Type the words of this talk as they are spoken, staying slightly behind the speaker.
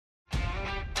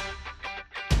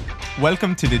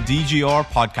Welcome to the DGR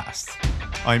podcast.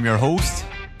 I'm your host,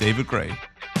 David Gray.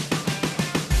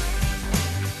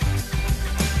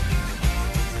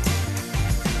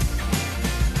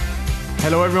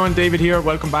 Hello everyone, David here.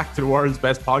 Welcome back to the world's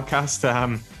best podcast.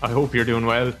 I hope you're doing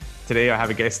well. Today I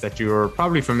have a guest that you're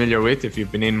probably familiar with if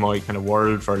you've been in my kind of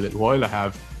world for a little while. I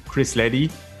have Chris Leddy,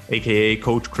 aka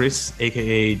Coach Chris,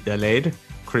 aka The Led.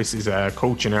 Chris is a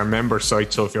coach in our member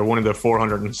site, so if you're one of the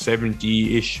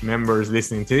 470-ish members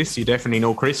listening to this, you definitely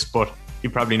know Chris, but you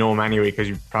probably know him anyway because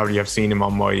you probably have seen him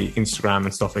on my Instagram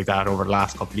and stuff like that over the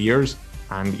last couple of years.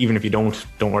 And even if you don't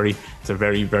worry, it's a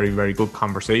very, very, very good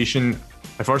conversation.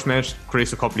 I first met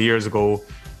Chris a couple of years ago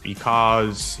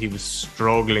because he was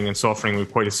struggling and suffering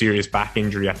with quite a serious back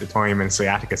injury at the time and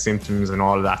sciatica symptoms and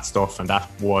all of that stuff, and that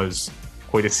was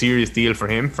quite a serious deal for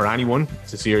him. For anyone,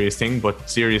 it's a serious thing, but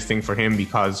serious thing for him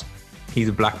because he's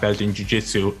a black belt in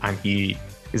jiu-jitsu and he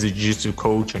is a jiu-jitsu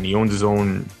coach, and he owns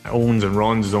and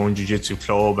runs his own jiu-jitsu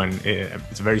club, and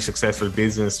it's a very successful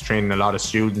business, training a lot of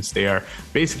students there.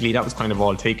 Basically, that was kind of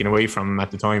all taken away from him at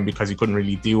the time because he couldn't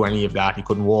really do any of that. He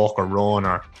couldn't walk or run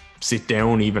or sit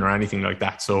down even or anything like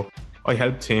that. So I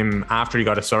helped him after he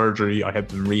got a surgery. I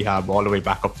helped him rehab all the way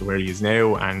back up to where he is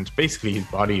now, and basically his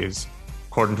body is,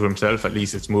 according to himself at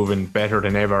least, it's moving better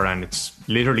than ever, and it's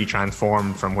literally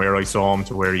transformed from where I saw him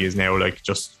to where he is now. Like,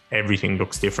 just everything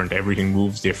looks different, everything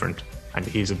moves different, and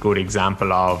he's a good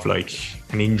example of like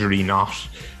an injury not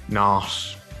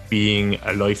being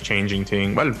a life-changing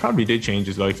thing. Well, it probably did change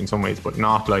his life in some ways, but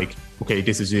not like, okay,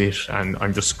 this is it and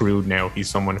I'm just screwed now. He's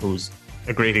someone who's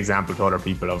a great example to other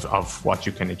people of what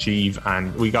you can achieve,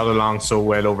 and we got along so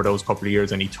well over those couple of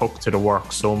years, and he took to the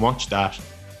work so much that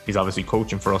he's obviously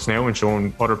coaching for us now and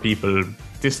showing other people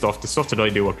the stuff that I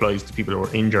do applies to people who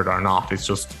are injured or not. It's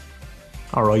just,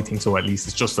 or I think so at least,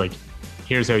 it's just like,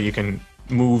 here's how you can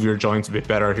move your joints a bit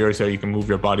better, here's how you can move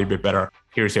your body a bit better,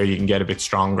 here's how you can get a bit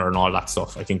stronger and all that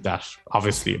stuff. I think that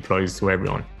obviously applies to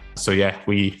everyone. So yeah,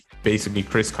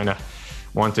 Chris kind of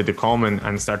wanted to come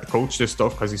and start to coach this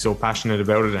stuff because he's so passionate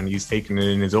about it, and he's taken it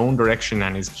in his own direction,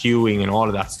 and his cueing and all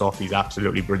of that stuff, he's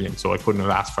absolutely brilliant. So I couldn't have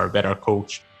asked for a better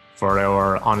coach for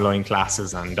our online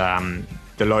classes and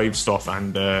the live stuff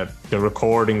and the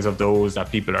recordings of those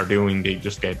that people are doing. They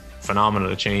just get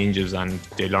phenomenal changes and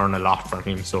they learn a lot from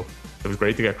him. So it was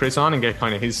great to get Chris on and get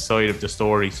kind of his side of the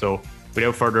story. So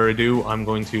without further ado, I'm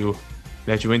going to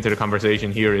let you into the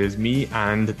conversation. Here is me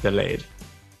and The Led.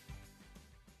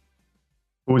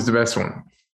 Who was the best one?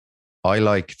 I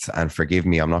liked, and forgive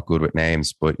me, I'm not good with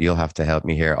names, but you'll have to help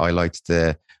me here. I liked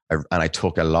and I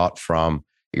took a lot from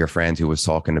your friend who was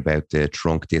talking about the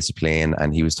trunk discipline,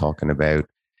 and he was talking about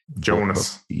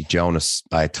Jonas.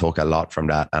 I took a lot from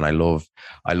that, and I love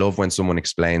when someone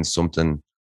explains something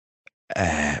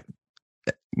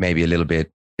maybe a little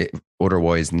bit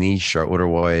otherwise niche or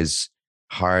otherwise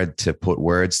hard to put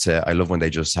words to. I love when they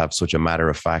just have such a matter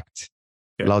of fact.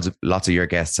 Yeah. Lots of your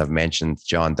guests have mentioned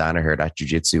John Danaher, that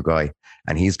jiu-jitsu guy,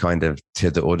 and he's kind of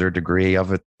to the other degree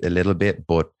of it a little bit,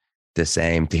 but the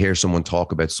same. To hear someone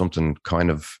talk about something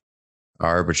kind of not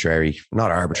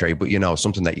arbitrary, but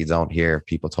something that you don't hear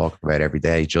people talk about every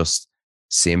day, just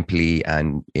simply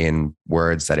and in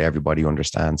words that everybody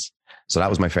understands. So that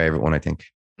was my favorite one, I think.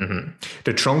 Mm-hmm.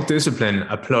 The trunk discipline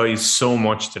applies so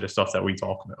much to the stuff that we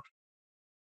talk about.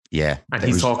 Yeah. And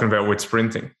he's talking about with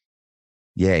sprinting.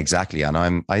 Yeah, exactly.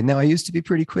 And I used to be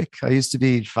pretty quick. I used to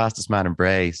be fastest man in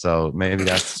Bray. So maybe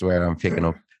that's where I'm picking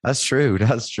up. That's true.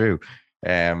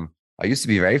 I used to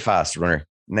be a very fast runner.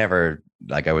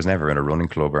 I was never in a running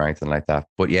club or anything like that.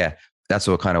 But yeah, that's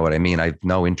what I mean. I've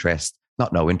no interest,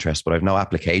 but I've no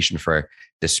application for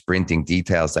the sprinting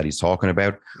details that he's talking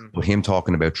about. Mm-hmm. But him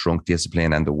talking about trunk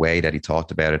discipline and the way that he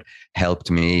talked about it helped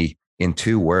me, in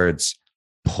 2 words,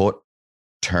 put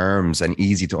terms, an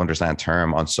easy to understand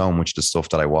term, on so much of the stuff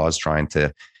that I was trying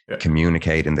to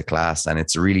communicate in the class. And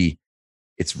it's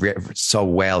so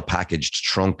well packaged,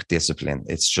 trunk discipline.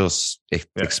 It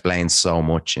explains so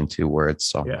much in 2 words.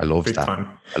 So I love that.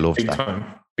 I love that. Time.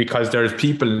 Because there's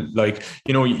people like,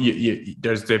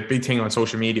 there's the big thing on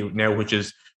social media now, which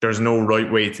is there's no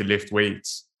right way to lift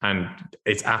weights. And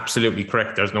it's absolutely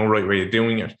correct. There's no right way of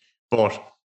doing it. But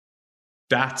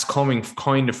that's coming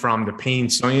kind of from the pain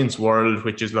science world,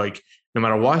 which is like, no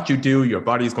matter what you do, your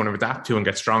body's going to adapt to and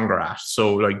get stronger at.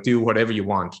 So like, do whatever you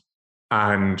want.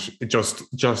 And just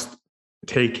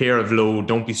take care of load.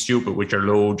 Don't be stupid with your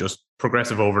load. Just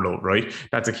progressive overload, right?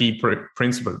 That's a key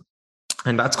principle.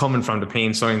 And that's coming from the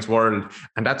pain science world.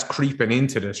 And that's creeping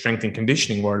into the strength and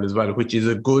conditioning world as well, which is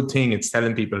a good thing. It's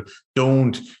telling people,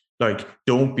 don't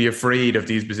be afraid of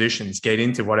these positions. Get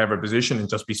into whatever position and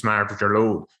just be smart with your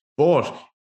load. But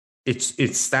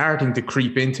it's starting to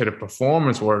creep into the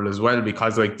performance world as well,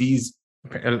 because like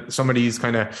some of these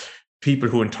kind of people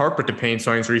who interpret the pain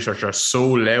science research are so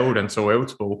loud and so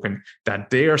outspoken that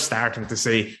they're starting to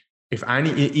say,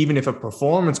 even if a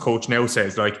performance coach now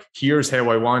says like, here's how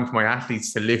I want my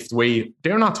athletes to lift weight,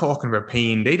 they're not talking about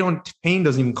pain. Pain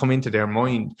doesn't even come into their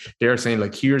mind. They're saying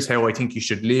like, here's how I think you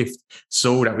should lift,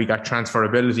 so that we got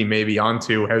transferability maybe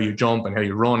onto how you jump and how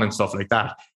you run and stuff like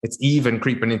that. It's even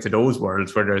creeping into those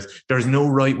worlds where there's no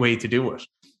right way to do it.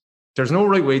 There's no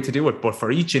right way to do it, but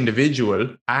for each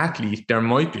individual athlete, there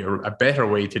might be a better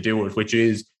way to do it, which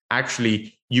is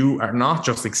actually you are not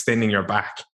just extending your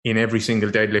back in every single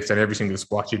deadlift and every single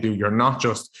squat you do. You're not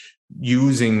just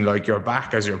using like your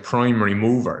back as your primary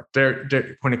mover.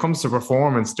 When it comes to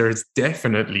performance, there's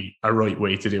definitely a right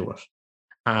way to do it.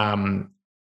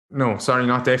 No, sorry,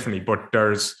 not definitely, but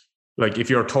there's like, if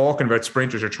you're talking about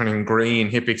sprinters, you're trying to ingrain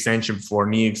hip extension before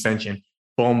knee extension,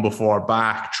 bum before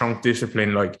back, trunk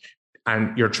discipline, like,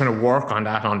 and you're trying to work on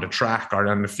that on the track or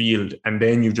on the field, and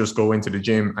then you just go into the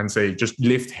gym and say, just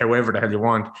lift however the hell you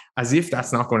want, as if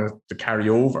that's not going to carry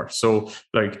over. So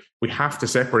like, we have to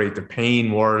separate the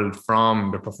pain world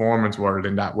from the performance world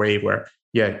in that way, where,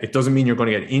 yeah, it doesn't mean you're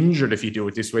going to get injured if you do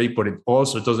it this way, but it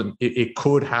also doesn't, it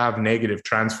could have negative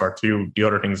transfer to the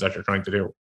other things that you're trying to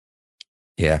do.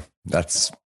 Yeah,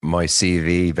 that's my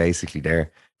CV basically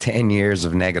there. 10 years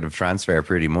of negative transfer,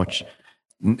 pretty much.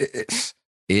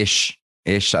 Ish.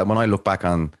 When I look back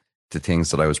on the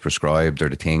things that I was prescribed, or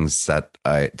the things that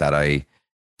I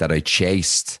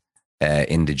chased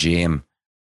in the gym,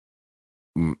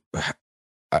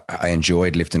 I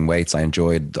enjoyed lifting weights. I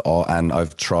enjoyed all, and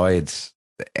I've tried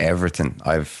everything.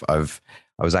 I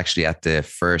was actually at the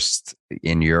first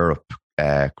in Europe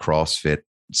CrossFit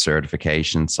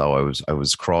certification, so I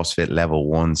was CrossFit level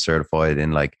 1 certified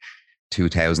in like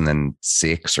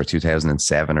 2006 or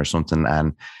 2007 or something,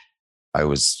 and I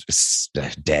was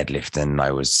deadlifting,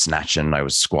 I was snatching, I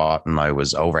was squatting, I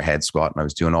was overhead squatting, I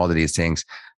was doing all of these things,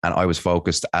 and I was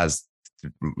focused, as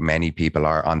many people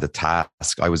are, on the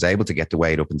task. I was able to get the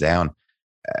weight up and down.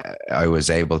 I was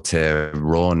able to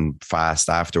run fast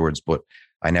afterwards, but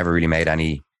I never really made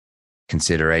any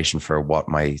consideration for what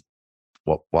I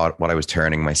was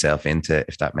turning myself into,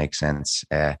 if that makes sense.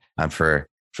 And for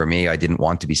me, I didn't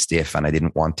want to be stiff, and I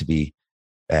didn't want to be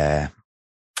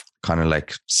kind of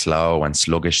like slow and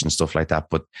sluggish and stuff like that.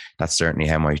 But that's certainly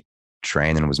how my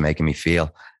training was making me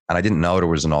feel. And I didn't know there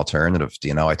was an alternative.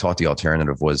 I thought the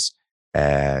alternative was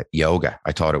yoga.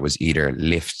 I thought it was either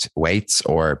lift weights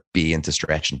or be into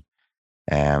stretching.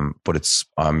 But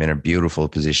I'm in a beautiful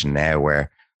position now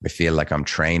where I feel like I'm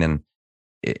training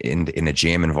in a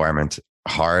gym environment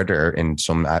harder in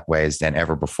some ways than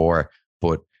ever before,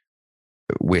 but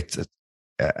with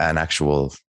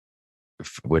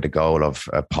with a goal of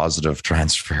a positive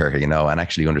transfer, and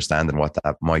actually understanding what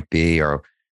that might be. Or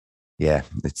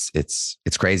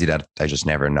it's crazy that I just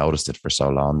never noticed it for so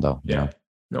long, though. Yeah.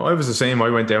 No, I was the same. I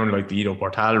went down like the Ido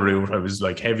Portal route. I was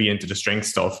like heavy into the strength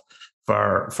stuff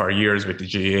for years with the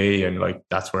GA, and like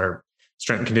that's where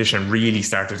strength and conditioning really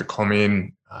started to come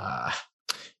in.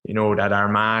 That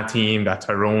Armagh team, that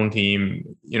Tyrone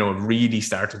team, really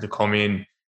started to come in.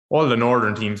 All the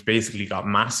northern teams basically got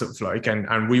massive,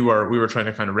 and we were trying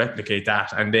to kind of replicate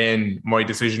that. And then my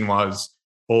decision was,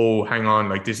 oh, hang on,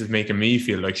 like this is making me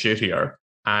feel like shit here,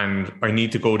 and I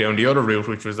need to go down the other route,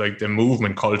 which was like the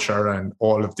movement culture and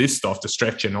all of this stuff, the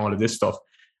stretching, all of this stuff.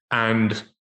 And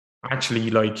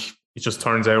actually, like, it just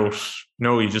turns out,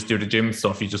 no, you just do the gym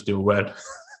stuff, you just do it well.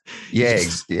 Yeah,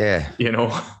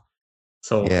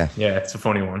 So yeah, it's a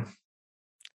funny one.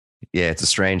 Yeah, it's a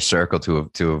strange circle to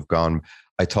have gone.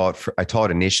 I thought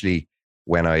initially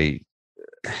when I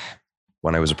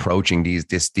was approaching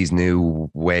these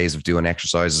new ways of doing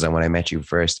exercises, and when I met you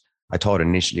first, I thought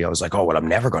initially I was like, oh well, I'm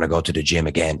never going to go to the gym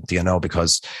again,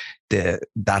 because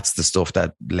that's the stuff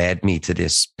that led me to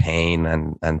this pain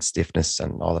and stiffness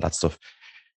and all of that stuff.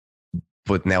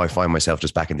 But now I find myself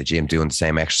just back in the gym doing the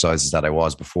same exercises that I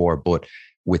was before, but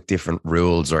with different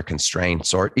rules or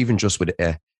constraints, or even just with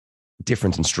a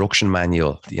different instruction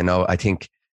manual. I think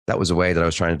that was a way that I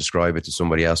was trying to describe it to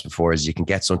somebody else before, is you can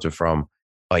get something from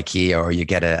IKEA, or you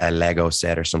get a Lego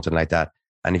set or something like that.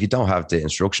 And if you don't have the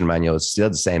instruction manual, it's still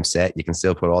the same set. You can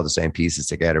still put all the same pieces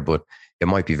together, but it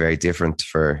might be very different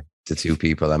for the two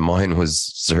people. And mine was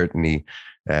certainly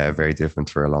very different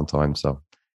for a long time. So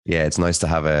yeah, it's nice to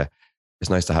have a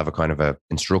kind of a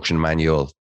instruction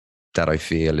manual that I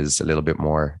feel is a little bit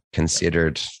more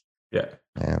considered. Yeah.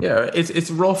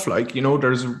 It's rough. Like,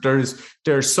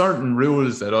 there's certain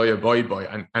rules that I abide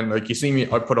by, and like, you see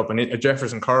me, I put up a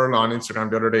Jefferson curl on Instagram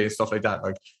the other day and stuff like that.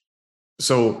 Like,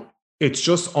 so it's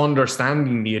just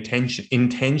understanding the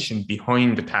intention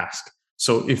behind the task.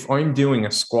 So if I'm doing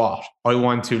a squat, I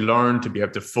want to learn to be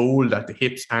able to fold at the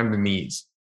hips and the knees,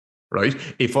 right?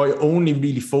 If I only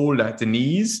really fold at the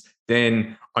knees,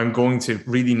 then I'm going to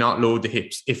really not load the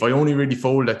hips. If I only really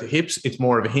fold at the hips, it's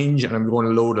more of a hinge, and I'm going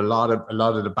to load a lot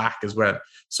of the back as well.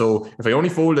 So if I only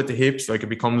fold at the hips, like, it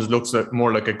looks like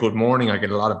more like a good morning. I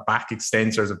get a lot of back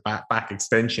extensors, of back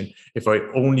extension. If I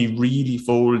only really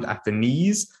fold at the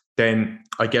knees, then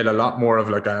I get a lot more of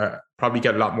like a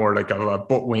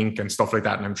butt wink and stuff like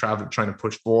that. And I'm trying to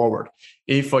push forward.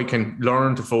 If I can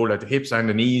learn to fold at the hips and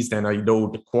the knees, then I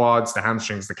load the quads, the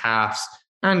hamstrings, the calves,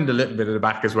 and a little bit of the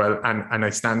back as well. And I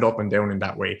stand up and down in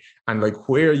that way. And like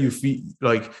where you feel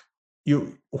like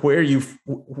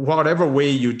whatever way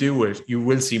you do it, you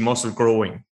will see muscle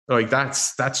growing. Like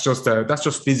that's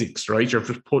just physics, right? You're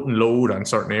just putting load on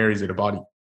certain areas of the body.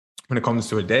 When it comes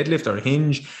to a deadlift or a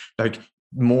hinge, like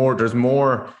there's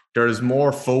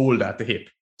more fold at the hip.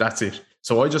 That's it.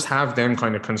 So I just have them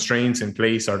kind of constraints in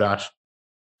place, or that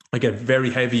I get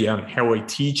very heavy on how I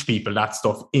teach people that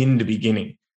stuff in the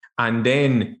beginning. And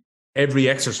then every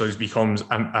exercise becomes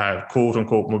a quote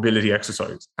unquote mobility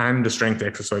exercise and a strength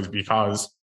exercise,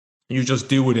 because you just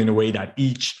do it in a way that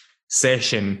each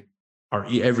session, or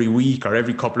every week or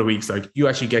every couple of weeks, like you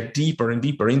actually get deeper and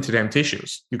deeper into them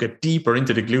tissues. You get deeper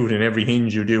into the glute in every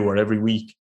hinge you do, or every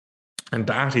week. And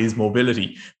that is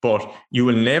mobility. But you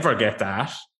will never get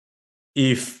that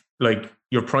if like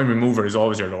your primary mover is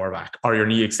always your lower back or your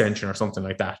knee extension or something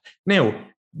like that. Now,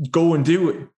 go and do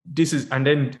it. And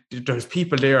then there's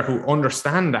people there who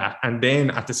understand that. And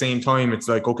then at the same time, it's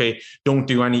like, okay,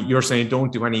 you're saying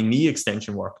don't do any knee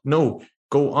extension work. No,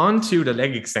 go on to the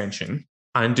leg extension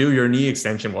and do your knee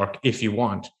extension work if you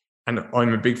want. And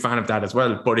I'm a big fan of that as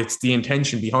well, but it's the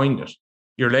intention behind it.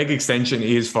 Your leg extension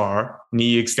is for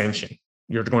knee extension.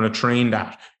 You're going to train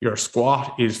that. Your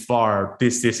squat is for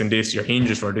this, this, and this. Your hinge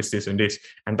is for this, this, and this.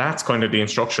 And that's kind of the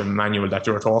instruction manual that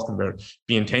you're talking about.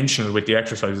 Be intentional with the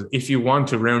exercises. If you want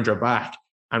to round your back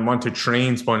and want to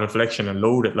train spinal flexion and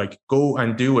load it, like go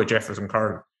and do a Jefferson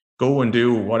curl. Go and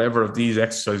do whatever of these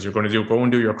exercises you're going to do. Go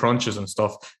and do your crunches and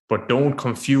stuff. But don't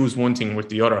confuse one thing with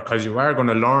the other, because you are going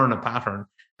to learn a pattern.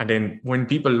 And then when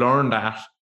people learn that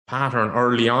pattern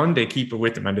early on, they keep it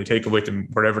with them and they take it with them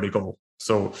wherever they go.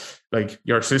 So like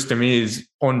your system is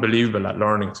unbelievable at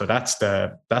learning. So that's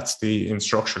the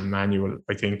instruction manual,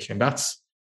 I think. And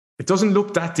it doesn't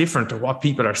look that different to what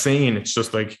people are saying. It's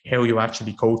just like how you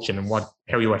actually coaching and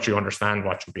how you actually understand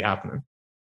what should be happening.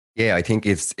 Yeah, I think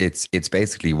it's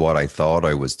basically what I thought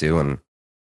I was doing.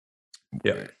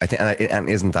 Yeah, I think, and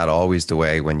isn't that always the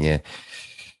way when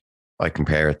I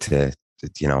compare it to,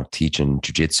 teaching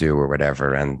jiu-jitsu or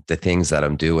whatever, and the things that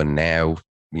I'm doing now,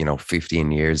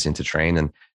 15 years into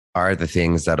training, are the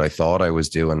things that I thought I was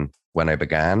doing when I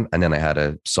began. And then I had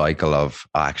a cycle of,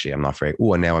 actually, I'm not very,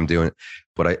 and now I'm doing it.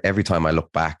 But every time I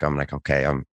look back, I'm like, okay,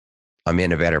 I'm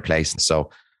in a better place.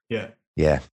 So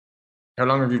yeah. How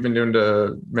long have you been doing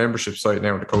the membership site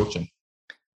now, the coaching?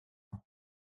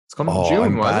 It's coming in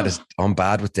June, I'm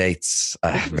bad with dates.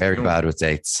 Very bad with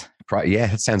dates. Yeah,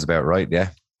 that sounds about right. Yeah.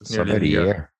 So about a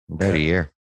year. About a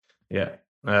year. Yeah.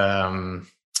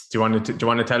 Do you want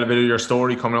to tell a bit of your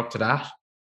story coming up to that?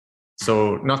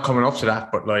 So not coming up to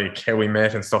that, but like how we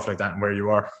met and stuff like that, and where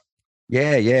you are.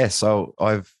 Yeah. So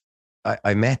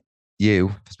I met you.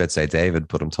 I was about to say David,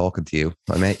 but I'm talking to you.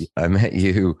 I met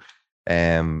you.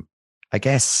 I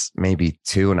guess maybe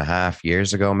 2.5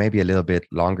 years ago, maybe a little bit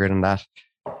longer than that.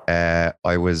 I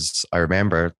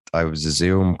remember I was a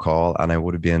Zoom call and I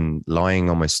would have been lying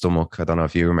on my stomach. I don't know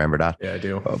if you remember that. Yeah, I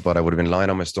do. But I would have been lying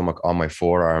on my stomach on my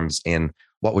forearms in,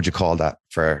 what would you call that,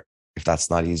 for if that's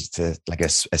not easy to, like a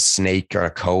snake or a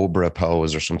cobra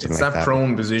pose or something like that. It's that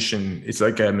prone position. It's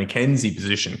like a Mackenzie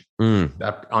position.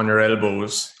 That on your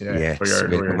elbows. Yeah. For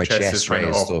your my chest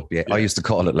raised up. Yeah. I used to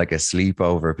call it like a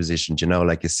sleepover position.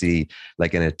 Like you see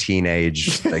like in a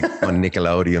teenage, like on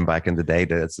Nickelodeon back in the day,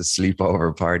 that it's a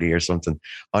sleepover party or something,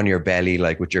 on your belly,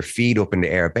 like with your feet up in the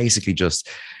air, basically just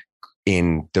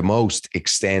in the most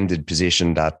extended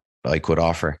position that I could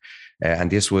offer. And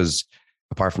this was,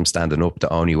 apart from standing up, the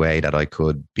only way that I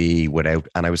could be without,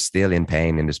 and I was still in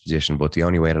pain in this position, but the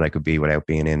only way that I could be without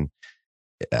being in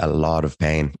a lot of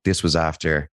pain. This was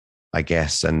after, I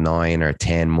guess, a 9 or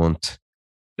 10 month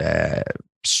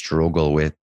struggle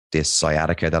with this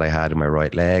sciatica that I had in my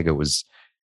right leg. It was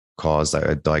caused,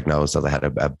 I diagnosed that I had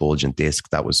a bulging disc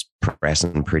that was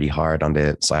pressing pretty hard on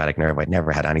the sciatic nerve. I'd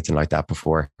never had anything like that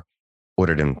before,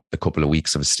 other than a couple of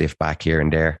weeks of a stiff back here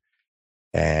and there.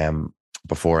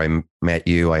 Before I met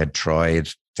you, I had tried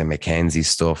the Mackenzie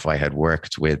stuff. I had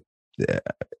worked with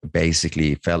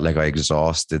basically felt like I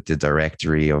exhausted the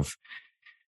directory of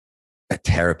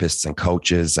therapists and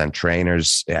coaches and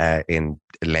trainers in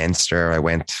Leinster. I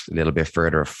went a little bit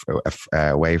further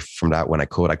away from that when I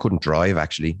could. I couldn't drive,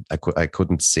 actually. I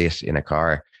couldn't sit in a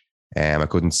car. I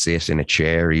couldn't sit in a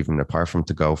chair, even apart from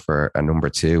to go for a number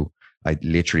 2. I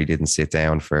literally didn't sit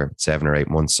down for 7 or 8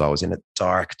 months. So I was in a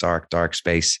dark, dark, dark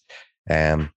space.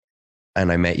 And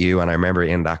I met you, and I remember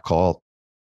in that call,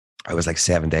 I was like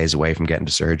 7 days away from getting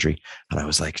the surgery. And I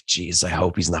was like, geez, I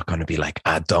hope he's not going to be like,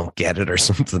 don't get it or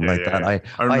something like that. I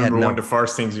remember one of the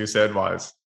first things you said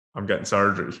was, I'm getting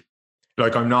surgery.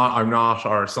 Like, I'm not,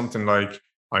 or something like,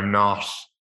 I'm not,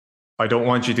 I don't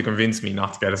want you to convince me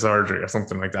not to get a surgery or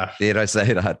something like that. Did I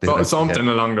say that? Something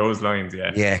along those lines,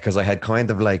 yeah. Yeah, because I had kind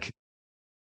of like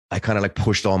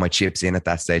pushed all my chips in at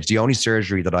that stage. The only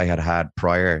surgery that I had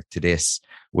prior to this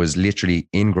was literally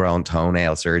ingrown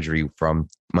toenail surgery from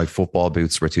my football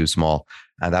boots were too small.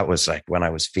 And that was like when I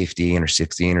was 15 or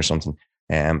 16 or something.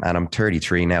 And I'm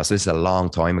 33 now. So this is a long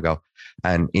time ago.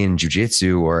 And in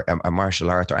jiu-jitsu or a martial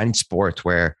art or any sport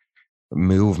where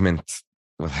movement,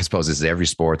 well, I suppose this is every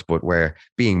sport, but where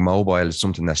being mobile is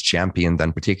something that's championed,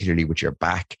 and particularly with your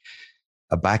back,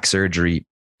 a back surgery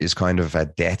is kind of a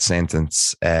death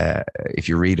sentence. If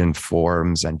you read in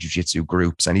forums and jiu-jitsu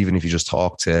groups, and even if you just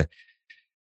talk to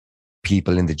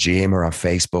people in the gym or on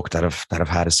Facebook that have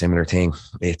had a similar thing,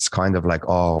 it's kind of like,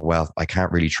 oh, well, I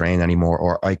can't really train anymore,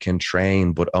 or I can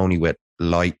train, but only with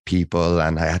light people,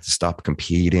 and I had to stop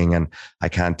competing, and I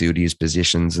can't do these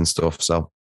positions and stuff.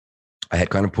 So I had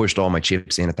kind of pushed all my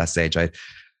chips in at that stage. I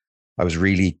was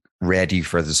really ready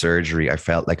for the surgery. I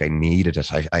felt like I needed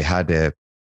it. I had a,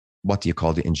 what do you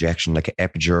call the injection? Like an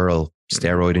epidural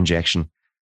steroid injection.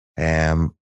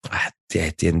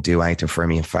 It didn't do anything for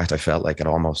me. In fact, I felt like it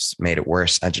almost made it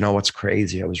worse. And you know what's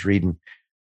crazy? I was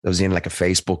in like a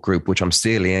Facebook group, which I'm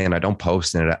still in. I don't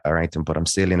post in it or anything, but I'm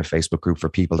still in a Facebook group for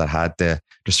people that had the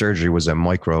surgery was a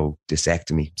micro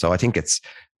discectomy. So I think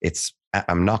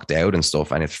I'm knocked out and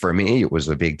stuff. And for me, it was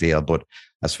a big deal. But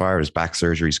as far as back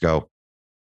surgeries go,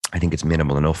 I think it's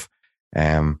minimal enough.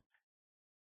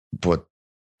 But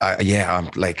I'm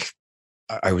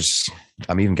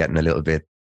even getting a little bit,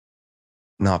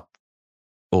 not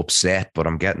upset, but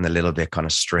I'm getting a little bit kind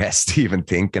of stressed even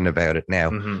thinking about it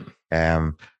now.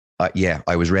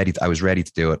 I was ready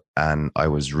to do it. And I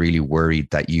was really worried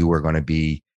that you were going to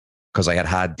be, because I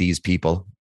had these people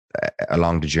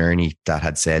along the journey that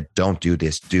had said, don't do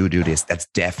this, do this. That's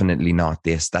definitely not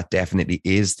this. That definitely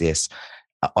is this.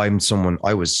 I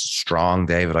was strong,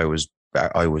 David. I was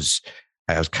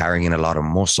carrying a lot of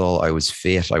muscle. I was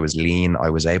fit. I was lean. I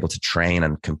was able to train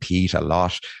and compete a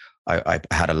lot. I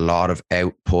had a lot of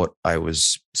output. I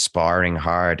was sparring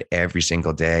hard every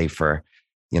single day for,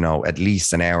 at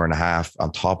least an hour and a half,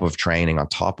 on top of training, on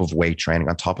top of weight training,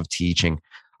 on top of teaching.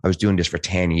 I was doing this for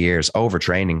 10 years,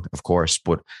 overtraining, of course,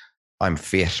 but I'm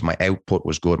fit. My output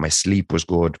was good. My sleep was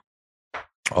good.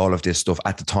 All of this stuff.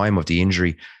 At the time of the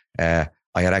injury, I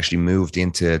had actually moved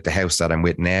into the house that I'm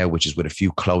with now, which is with a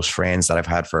few close friends that I've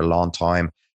had for a long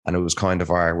time. And it was kind of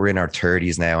we're in our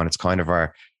 30s now, and it's kind of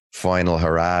our final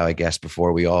hurrah, I guess,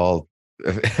 before we all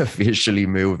officially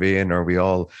move in, or we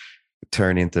all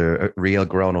turn into real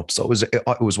grown-ups. So it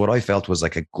was what I felt was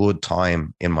like a good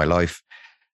time in my life.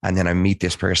 And then I meet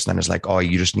this person and it's like, oh,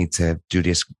 you just need to do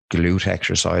this glute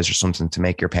exercise or something to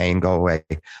make your pain go away.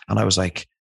 And I was like,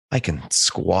 I can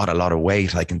squat a lot of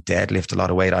weight. I can deadlift a lot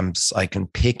of weight. I can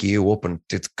pick you up, and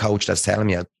the coach that's telling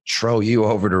me I'll throw you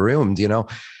over the room, And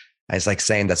it's like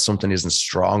saying that something isn't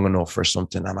strong enough or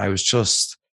something. And I was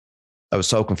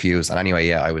so confused. And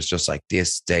anyway, I was just like,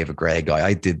 this David Gray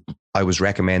guy, I was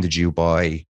recommended you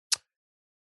by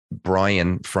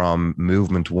Brian from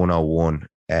Movement 101,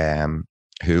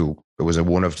 who was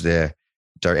one of the,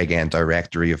 again,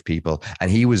 directory of people.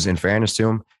 And he was, in fairness to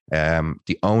him,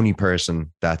 the only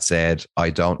person that said,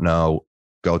 I don't know,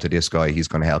 go to this guy, he's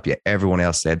going to help you. Everyone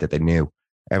else said that they knew.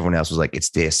 Everyone else was like, it's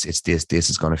this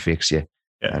is going to fix you.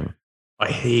 Yeah. And I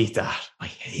hate that.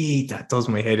 It does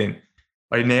my head in.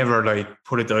 I never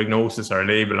put a diagnosis or a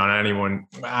label on anyone.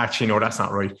 Actually, no, that's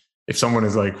not right. If someone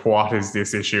is like, what is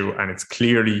this issue? And it's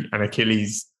clearly an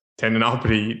Achilles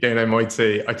tendinopathy, then I might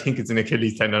say, I think it's an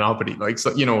Achilles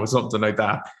tendinopathy, something like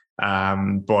that.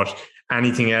 But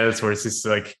anything else where it's just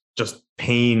just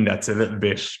pain that's a little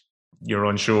bit, you're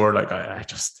unsure. I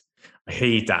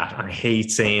hate that. I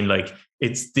hate saying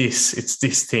it's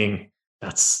this thing.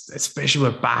 That's, especially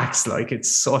with backs, it's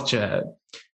such a,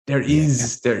 there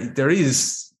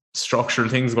is structural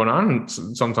things going on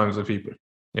sometimes with people.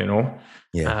 you know?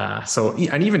 Yeah. So,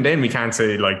 and even then we can't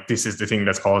say like, this is the thing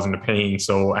that's causing the pain.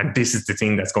 So, and this is the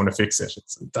thing that's going to fix it.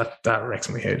 That wrecks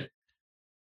my head.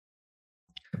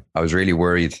 I was really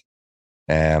worried,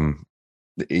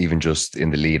 even just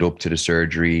in the lead up to the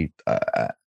surgery.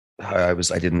 I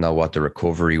didn't know what the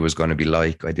recovery was going to be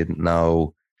like. I didn't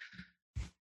know.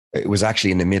 It was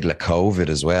actually in the middle of COVID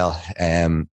as well.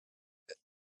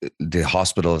 The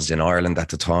hospitals in Ireland at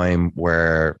the time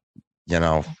were,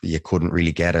 you couldn't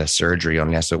really get a surgery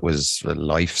unless it was a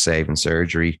life-saving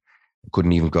surgery. I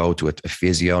couldn't even go to a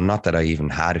physio. Not that I even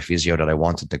had a physio that I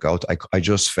wanted to go to. I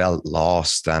just felt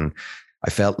lost, and I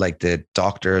felt like the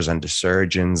doctors and the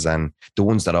surgeons and the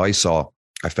ones that I saw,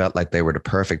 I felt like they were the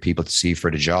perfect people to see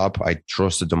for the job. I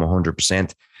trusted them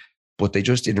 100%, but they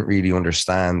just didn't really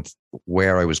understand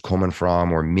where I was coming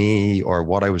from or me or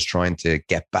what I was trying to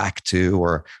get back to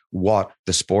or what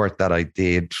the sport that I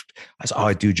did. I said,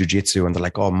 I do jiu-jitsu. And they're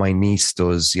like, oh, my niece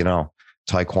does,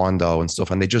 taekwondo and stuff.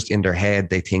 And they just, in their head,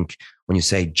 they think when you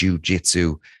say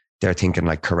jiu-jitsu, they're thinking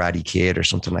like Karate Kid or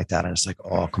something like that. And it's like,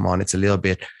 oh, come on. It's a little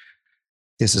bit,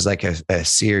 this is like a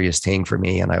serious thing for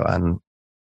me. And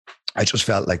I just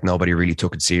felt like nobody really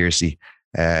took it seriously.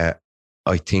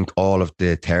 I think all of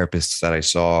the therapists that I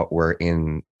saw were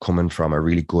coming from a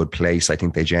really good place. I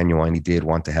think they genuinely did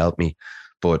want to help me,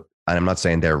 and I'm not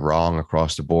saying they're wrong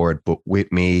across the board, but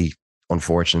with me,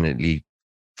 unfortunately,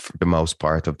 for the most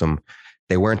part of them,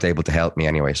 they weren't able to help me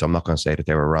anyway. So I'm not going to say that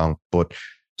they were wrong, but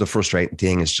the frustrating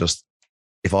thing is just,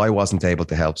 if I wasn't able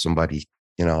to help somebody,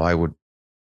 I would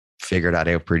figure that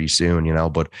out pretty soon,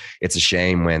 but it's a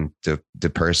shame when the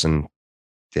person,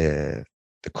 the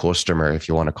customer, if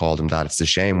you want to call them that, it's a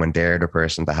shame when they're the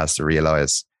person that has to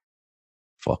realize,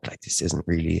 fuck, like this isn't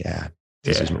really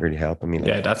helping me.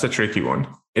 Yeah, that's a tricky one.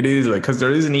 It is, like, because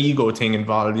there is an ego thing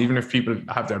involved. Even if people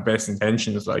have their best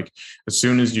intentions, like as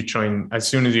soon as you kind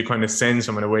of send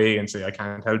someone away and say, I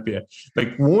can't help you,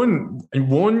 like one,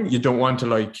 you don't want to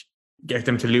like get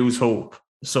them to lose hope.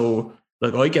 So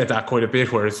like I get that quite a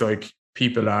bit, where it's like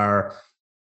people are,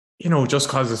 just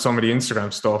because of some of the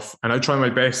Instagram stuff. And I try my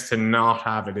best to not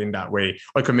have it in that way.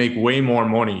 I could make way more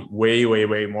money, way, way,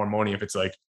 way more money if it's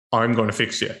like, I'm going to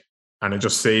fix you. And I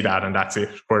just say that and that's it.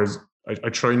 Whereas I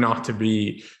try not to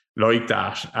be like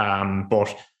that.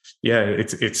 But yeah,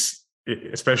 it's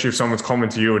especially if someone's coming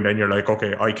to you and then you're like,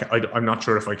 okay, I'm not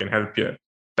sure if I can help you.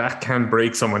 That can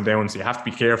break someone down. So you have to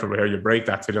be careful with how you break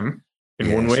that to them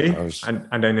in one way.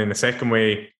 And then in a second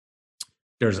way,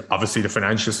 there's obviously the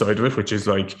financial side of it, which is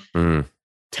like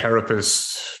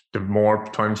therapists, the more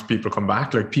times people come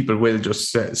back, like people will just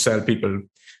sell people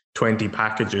 20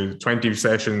 packages, 20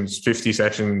 sessions, 50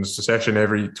 sessions, a session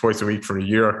every twice a week for a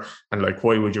year. And like,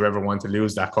 why would you ever want to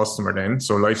lose that customer then?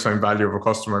 So lifetime value of a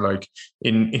customer, like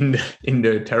in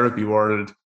the therapy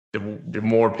world, the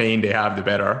more pain they have, the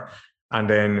better. And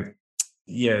then,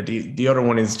 yeah, the other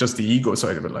one is just the ego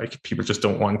side of it. Like people just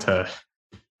don't want to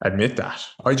admit that.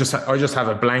 I just have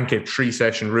a blanket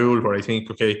 3-session rule where I think,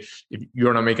 okay, if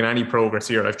you're not making any progress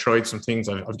here, I've tried some things,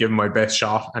 I've given my best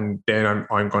shot, and then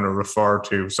I'm going to refer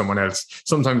to someone else.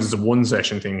 Sometimes it's a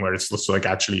 1-session thing where it's just like,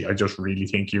 actually, I just really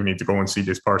think you need to go and see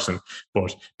this person.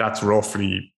 But that's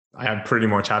roughly, I pretty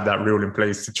much have that rule in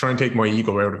place to try and take my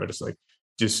ego out of it. It's like,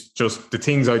 just the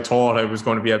things I thought I was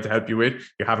going to be able to help you with,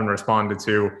 you haven't responded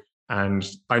to. And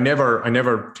I never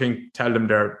tell them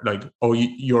they're like, oh,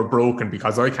 you're broken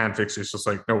because I can't fix it. It's just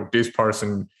like, no, this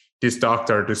person, this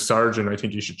doctor, this surgeon, I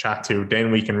think you should chat to.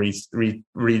 Then we can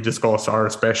rediscuss our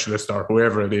specialist or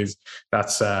whoever it is.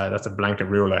 That's a blanket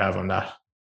rule I have on that.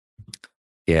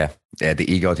 Yeah, the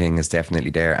ego thing is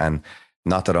definitely there. And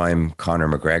not that I'm Conor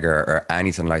McGregor or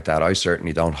anything like that. I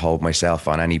certainly don't hold myself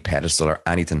on any pedestal or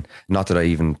anything. Not that I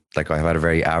even, like, I've had a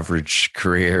very average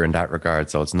career in that regard.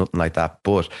 So it's nothing like that.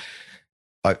 But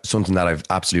something that I've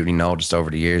absolutely noticed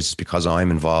over the years is because I'm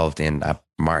involved in a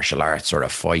martial arts or a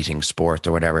fighting sport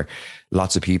or whatever,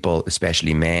 lots of people,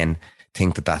 especially men,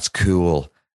 think that that's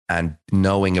cool. And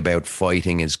knowing about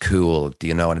fighting is cool,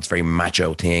 and it's a very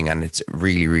macho thing. And it's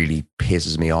really, really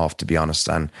pisses me off, to be honest.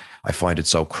 And I find it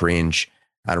so cringe,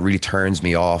 and it really turns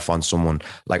me off on someone.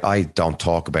 Like, I don't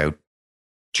talk about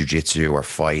jiu-jitsu or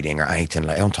fighting or anything.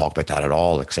 Like, I don't talk about that at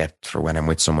all, except for when I'm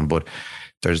with someone. But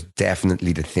there's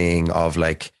definitely the thing of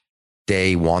like,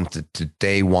 they wanted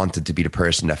to be the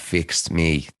person that fixed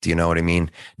me. Do you know what I mean?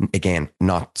 Again,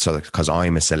 not so because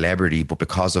I'm a celebrity, but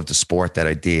because of the sport that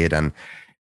I did and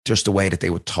just the way that they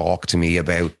would talk to me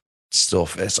about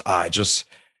stuff. By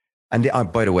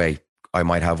the way, I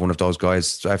might have one of those guys.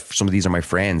 Some of these are my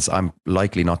friends. I'm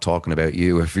likely not talking about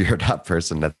you if you're that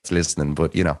person that's listening,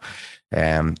 but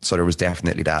so there was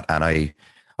definitely that. And I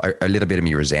a little bit of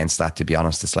me resents that, to be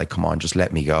honest. It's like, come on, just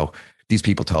let me go. These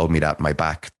people told me that my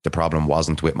back, the problem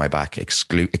wasn't with my back,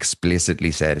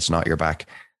 explicitly said it's not your back.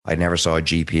 I never saw a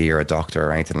GP or a doctor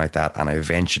or anything like that. And I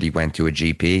eventually went to a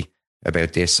GP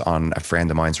about this on a friend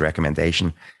of mine's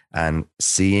recommendation, and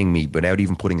seeing me, without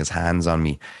even putting his hands on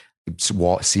me,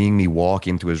 seeing me walk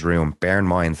into his room. Bear in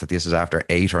mind that this is after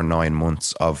 8 or 9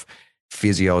 months of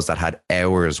physios that had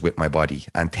hours with my body,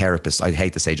 and therapists. I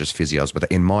hate to say just physios, but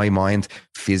in my mind,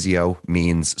 physio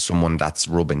means someone that's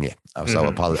rubbing you. So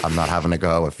I'm not having a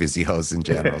go at physios in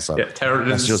general. So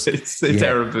therapists.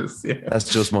 Therapists. Yeah. That's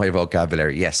just my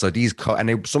vocabulary. Yes. So these,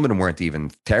 some of them weren't even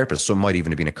therapists. Some might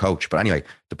even have been a coach. But anyway,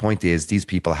 the point is, these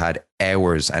people had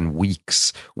hours and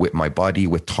weeks with my body,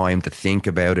 with time to think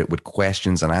about it, with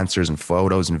questions and answers and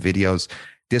photos and videos.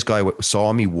 This guy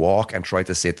saw me walk and tried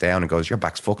to sit down and goes, "Your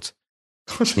back's fucked."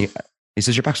 He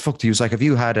says, "Your back's fucked." He was like, he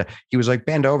was like,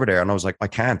 "Bend over there." And I was like, "I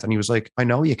can't." And he was like, "I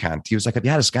know you can't." He was like, "Have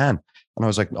you had a scan?" And I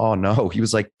was like, "Oh no." He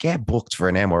was like, "Get booked for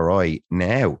an MRI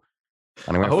now."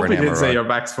 And I went for an MRI. He didn't say your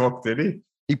back's fucked, did he?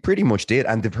 He pretty much did.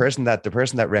 And the person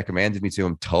that recommended me to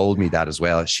him told me that as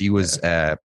well. She was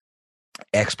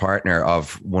ex-partner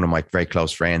of one of my very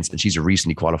close friends, and she's a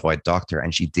recently qualified doctor.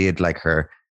 And she did like her,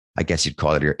 I guess you'd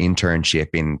call it, her internship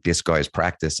in this guy's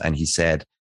practice. And he said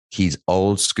he's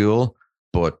old school,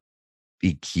 but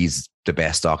he's the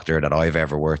best doctor that I've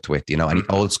ever worked with, you know, and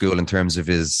old school in terms of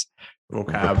his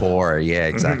rapport. Yeah,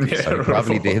 exactly. So he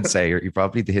probably did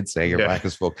say your back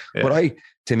is fucked. Yeah. But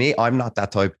I'm not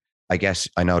that type. I guess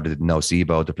I know the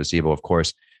nocebo, the placebo, of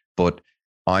course, but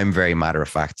I'm very matter of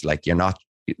fact. Like, you're not,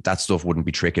 that stuff wouldn't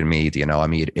be tricking me. Do you know? I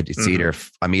mean, it's either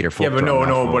I'm either fucked. Yeah, but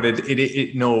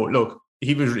no. Look,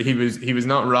 he was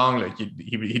not wrong. Like,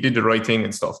 he did the right thing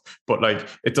and stuff. But like,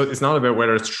 it's not about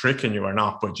whether it's tricking you or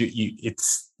not. But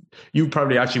you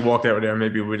probably actually walked out of there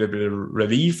maybe with a bit of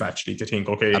relief, actually, to think,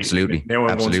 okay, absolutely, now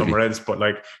I'm going somewhere else. But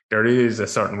like, there is a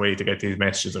certain way to get these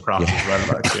messages across as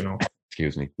well. Like, you know.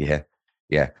 Excuse me. Yeah.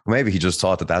 Yeah. Well, maybe he just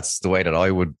thought that that's the way that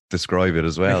I would describe it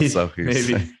as well. So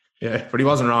maybe. Yeah. But he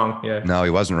wasn't wrong. Yeah. No, he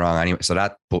wasn't wrong. Anyway, so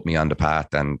that put me on the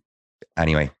path. And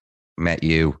anyway, met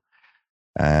you.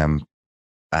 And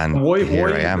why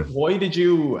I am. Why did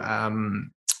you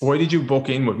book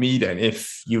in with me then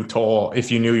if you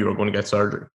knew you were going to get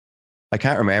surgery? I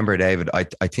can't remember, David. I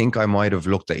think I might have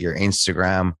looked at your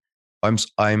Instagram.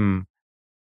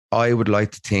 I would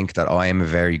like to think that I am a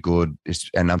very good,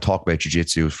 and I'm talking about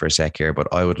jiu-jitsu for a sec here, but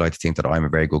I would like to think that I'm a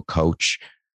very good coach.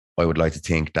 I would like to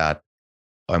think that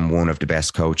I'm one of the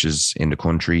best coaches in the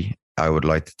country. I would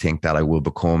like to think that I will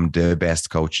become the best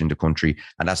coach in the country.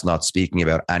 And that's not speaking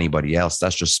about anybody else.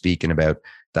 That's just speaking about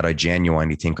that I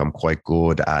genuinely think I'm quite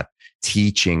good at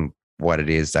teaching what it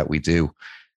is that we do.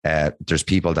 There's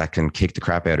people that can kick the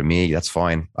crap out of me. That's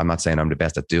fine. I'm not saying I'm the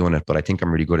best at doing it, but I think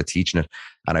I'm really good at teaching it.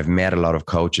 And I've met a lot of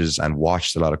coaches and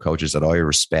watched a lot of coaches that I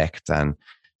respect. And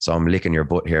so I'm licking your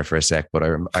butt here for a sec, but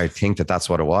I think that's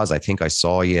what it was. I think I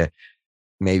saw you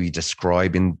maybe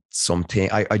describing something.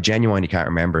 I genuinely can't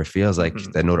remember. It feels like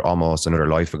almost another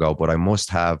life ago, but I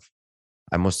must have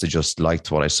just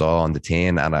liked what I saw on the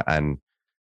tin, and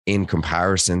in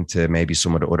comparison to maybe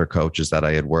some of the other coaches that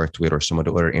I had worked with, or some of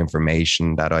the other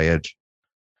information that I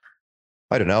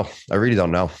don't know. I really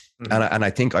don't know. And I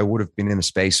think I would have been in a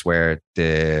space where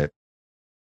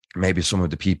maybe some of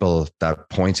the people that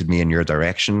pointed me in your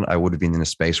direction, I would have been in a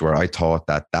space where I thought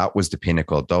that was the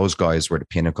pinnacle. Those guys were the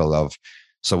pinnacle of.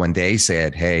 So when they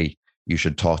said, "Hey, you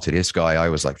should talk to this guy," I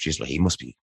was like, "Geez, he must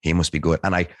be good."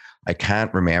 And I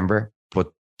can't remember,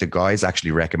 but the guys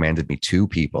actually recommended me 2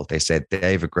 people. They said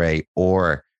David Gray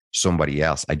or somebody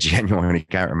else. I genuinely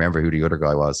can't remember who the other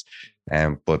guy was.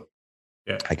 But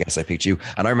yeah, I guess I picked you.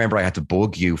 And I remember I had to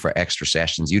bug you for extra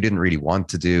sessions. You didn't really want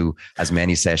to do as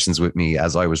many sessions with me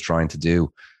as I was trying to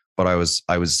do. But I was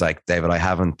like, "David,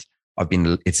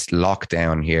 it's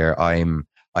lockdown here.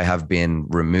 I have been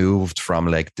removed from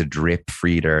like the drip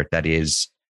feeder that is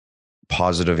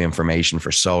positive information for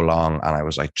so long." And I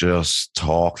was like, "Just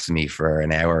talk to me for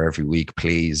an hour every week,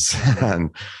 please."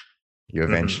 And you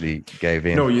eventually gave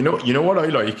in. No, you know what I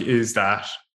like is that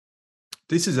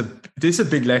this is a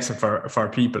big lesson for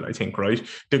people, I think, right?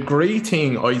 The great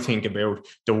thing I think about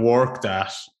the work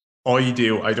that I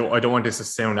do, I don't want this to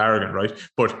sound arrogant, right?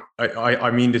 But I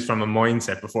mean this from a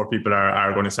mindset before people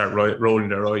are going to start rolling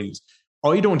their eyes.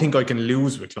 I don't think I can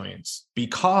lose with clients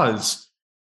because,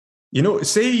 you know,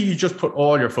 say you just put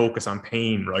all your focus on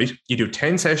pain, right? You do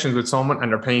 10 sessions with someone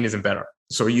and their pain isn't better.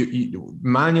 So you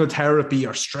manual therapy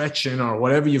or stretching or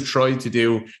whatever you've tried to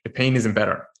do, the pain isn't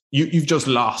better. You've just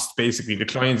lost, basically. The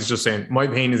client is just saying, "My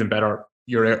pain isn't better.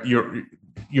 You're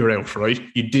you're out, right?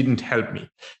 You didn't help me.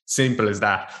 Simple as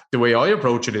that. The way I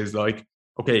approach it is like,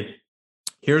 okay,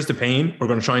 here's the pain. We're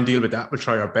going to try and deal with that. We'll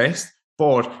try our best.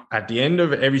 But at the end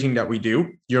of everything that we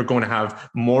do, you're going to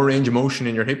have more range of motion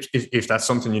in your hips if that's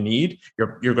something you need.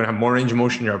 You're going to have more range of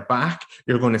motion in your back.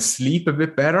 You're going to sleep a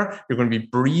bit better. You're going to be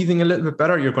breathing a little bit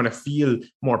better. You're going to feel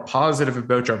more positive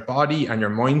about your body and your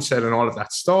mindset and all of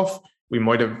that stuff. You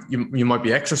might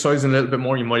be exercising a little bit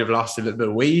more. You might have lost a little bit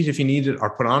of weight if you needed it,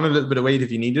 or put on a little bit of weight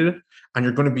if you needed it. And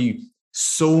you're going to be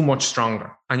so much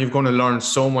stronger, and you're going to learn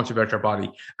so much about your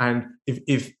body. And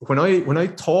if when I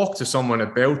talk to someone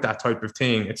about that type of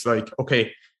thing, it's like,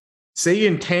 okay, say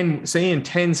in 10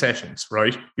 sessions,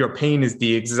 right, your pain is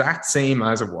the exact same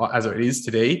as it is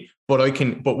today,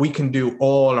 but we can do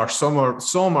all or some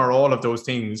or all of those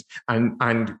things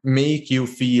and make you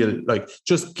feel like,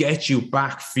 just get you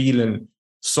back feeling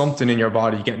something in your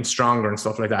body, getting stronger and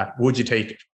stuff like that. Would you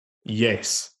take it?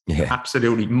 Yes. Yeah.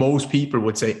 Absolutely. Most people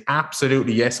would say,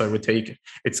 absolutely, yes, I would take it.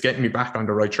 It's getting me back on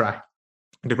the right track.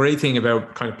 The great thing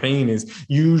about kind of pain is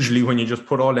usually when you just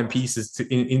put all them pieces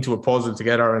into a puzzle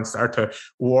together and start to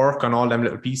work on all them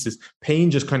little pieces, pain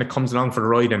just kind of comes along for the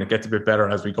ride, and it gets a bit better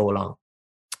as we go along.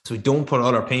 So we don't put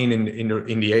all our pain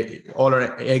all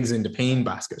our eggs in the pain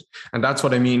basket. And that's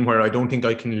what I mean, where I don't think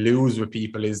I can lose with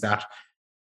people, is that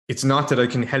it's not that I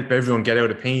can help everyone get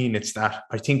out of pain. It's that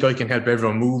I think I can help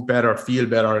everyone move better, feel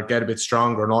better, get a bit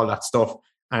stronger, and all that stuff.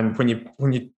 And if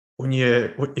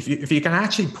you can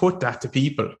actually put that to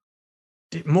people,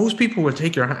 most people will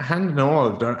take your hand and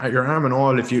all, your arm and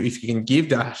all, if you can give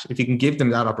them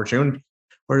that opportunity.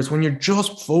 Whereas when you're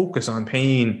just focused on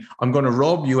pain, I'm going to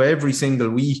rub you every single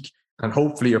week, and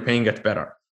hopefully your pain gets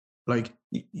better. Like,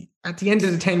 at the end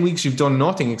of the 10 weeks, you've done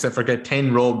nothing except for get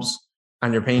 10 rubs,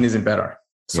 and your pain isn't better.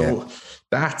 So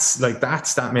that's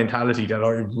that mentality that I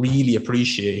really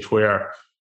appreciate, where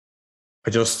I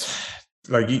just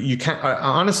like, you can't, I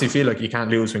honestly feel like you can't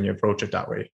lose when you approach it that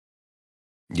way.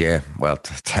 Yeah. Well,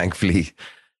 thankfully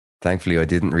I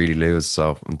didn't really lose.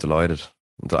 So I'm delighted.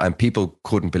 And people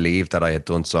couldn't believe that I had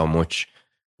done so much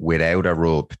without a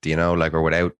rub, or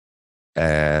without,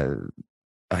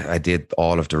 I did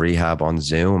all of the rehab on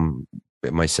Zoom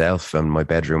myself on my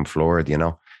bedroom floor,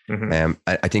 Mm-hmm.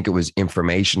 I think it was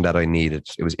information that I needed.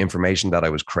 It was information that I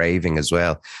was craving as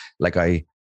well. Like I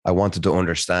wanted to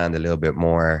understand a little bit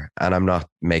more, and I'm not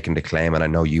making the claim, and I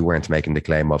know you weren't making the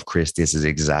claim of, Chris, this is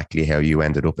exactly how you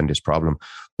ended up in this problem.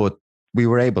 But we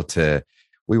were able to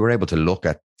look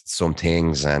at some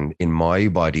things, and in my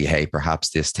body, hey, perhaps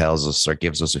this tells us or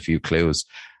gives us a few clues.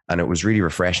 And it was really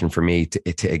refreshing for me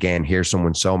to again hear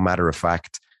someone so matter of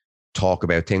fact talk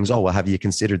about things. Oh, well, have you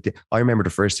considered I remember the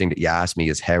first thing that you asked me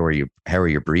is, how are you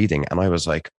breathing? And I was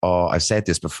like, oh, I've said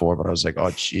this before, but I was like,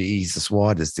 oh Jesus,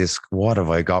 what is this? What have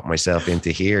I got myself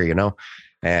into here?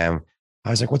 I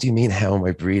was like, what do you mean, how am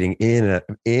I breathing? In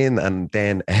and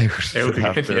then out.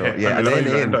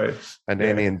 And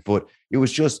then in. But it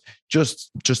was just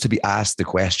to be asked the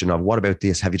question of, what about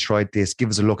this? Have you tried this? Give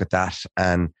us a look at that.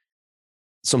 And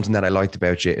something that I liked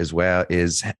about you as well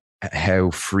is how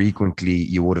frequently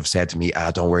you would have said to me,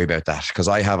 don't worry about that. Because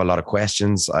I have a lot of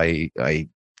questions. I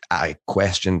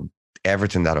question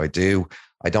everything that I do.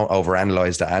 I don't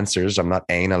overanalyze the answers. I'm not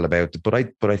anal about it, but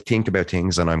I think about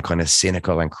things, and I'm kind of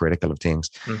cynical and critical of things.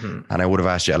 Mm-hmm. And I would have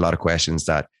asked you a lot of questions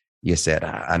that you said.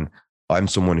 And I'm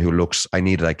someone who I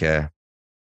need I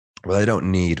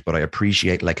don't need, but I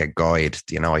appreciate like a guide.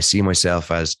 I see myself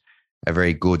as a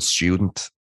very good student.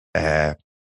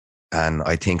 And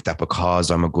I think that because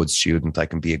I'm a good student, I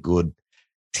can be a good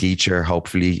teacher,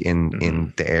 hopefully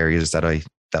in the areas that I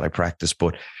practice.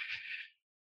 But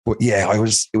yeah, it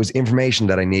was information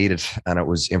that I needed, and it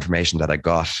was information that I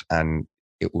got, and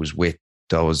it was with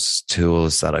those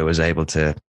tools that I was able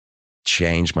to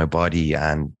change my body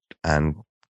and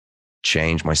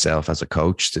change myself as a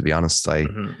coach. To be honest,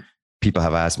 people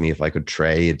have asked me if I could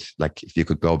trade, like if you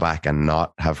could go back and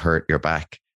not have hurt your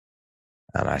back.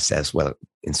 And I says, well,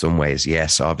 in some ways,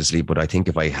 yes, obviously. But I think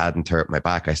if I hadn't hurt my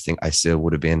back, I think I still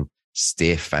would have been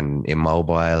stiff and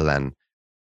immobile and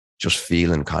just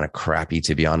feeling kind of crappy,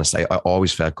 to be honest. I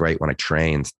always felt great when I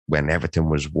trained, when everything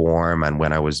was warm and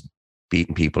when I was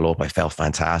beating people up. I felt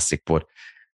fantastic. But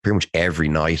pretty much every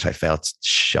night I felt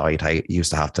shite. I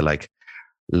used to have to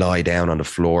lie down on the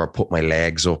floor, put my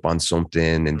legs up on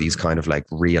something, and these kind of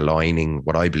realigning,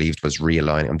 what I believed was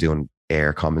realigning. I'm doing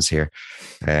air comments here.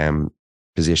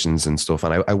 Positions and stuff.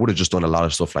 And I would have just done a lot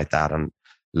of stuff like that, and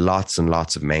lots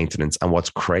of maintenance. And what's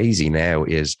crazy now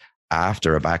is,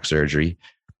 after a back surgery,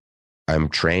 I'm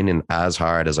training as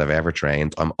hard as I've ever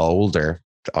trained. I'm older,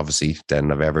 obviously, than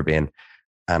I've ever been.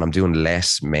 And I'm doing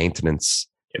less maintenance,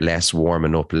 less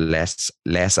warming up,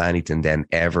 less anything than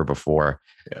ever before.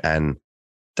 Yeah. And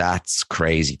that's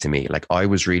crazy to me. Like, I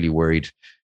was really worried.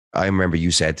 I remember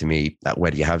you said to me that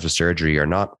whether you have the surgery or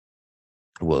not,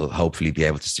 we'll hopefully be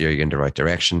able to steer you in the right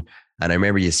direction. And I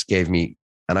remember you gave me,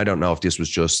 and I don't know if this was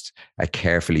just a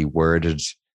carefully worded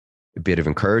bit of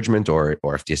encouragement or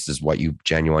if this is what you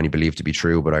genuinely believe to be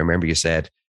true. But I remember you said,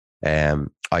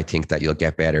 I think that you'll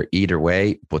get better either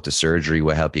way, but the surgery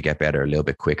will help you get better a little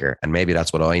bit quicker. And maybe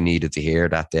that's what I needed to hear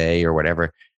that day or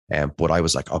whatever. But I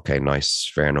was like, okay,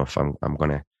 nice, fair enough. I'm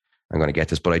gonna get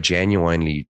this. But I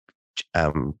genuinely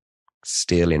am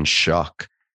still in shock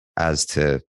as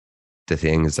to the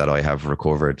things that I have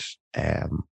recovered.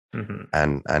 And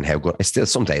how good.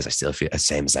 Some days I still feel the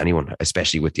same as anyone,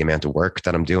 especially with the amount of work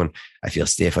that I'm doing. I feel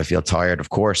stiff, I feel tired, of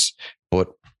course,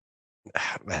 but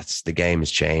that's the game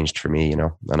has changed for me, and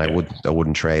I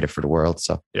wouldn't trade it for the world.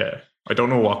 So yeah, I don't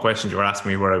know what questions you were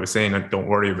asking me where I was saying, don't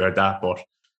worry about that, but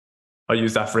I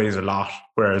use that phrase a lot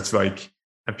where it's like,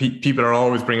 and people are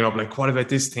always bringing up like, what about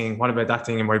this thing? What about that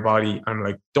thing in my body? I'm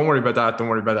like, don't worry about that. Don't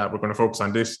worry about that. We're going to focus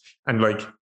on this. And like,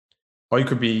 I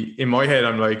could be in my head,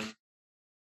 I'm like,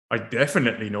 I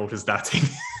definitely noticed that thing.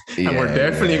 And we're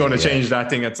definitely going to change that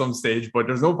thing at some stage, but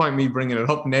there's no point me bringing it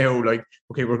up now. Like,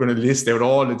 okay, we're going to list out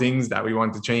all the things that we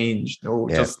want to change. No,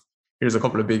 just here's a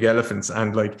couple of big elephants.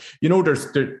 And like, there's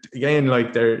again,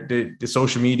 like the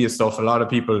social media stuff, a lot of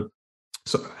people,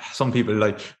 so some people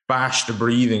like bash the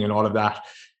breathing and all of that.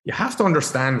 You have to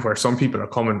understand where some people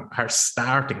are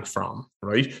starting from,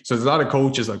 right? So there's a lot of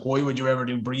coaches like, why would you ever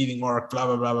do breathing work? Blah,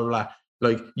 blah, blah, blah, blah.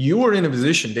 Like, you were in a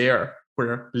position there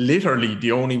where literally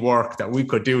the only work that we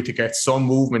could do to get some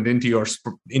movement into your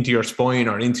spine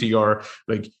or into your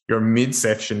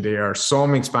midsection there,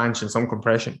 some expansion, some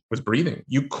compression, was breathing.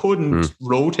 You couldn't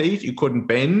rotate, you couldn't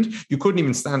bend, you couldn't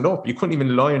even stand up, you couldn't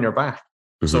even lie on your back.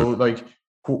 So like,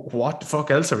 what the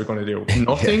fuck else are we going to do?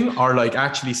 Nothing? Or like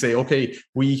actually say, okay,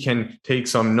 we can take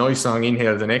some nice long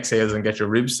inhales and exhales and get your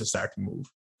ribs to start to move.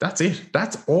 That's it.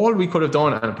 That's all we could have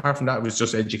done. And apart from that, it was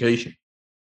just education.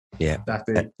 Yeah. That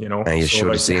day, And you should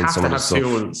have seen some of the stuff.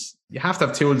 Tools. You have to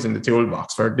have tools in the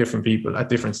toolbox for different people at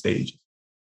different stages.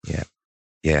 Yeah.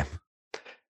 Yeah.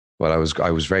 Well, I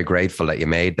was very grateful that you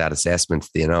made that assessment,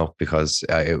 because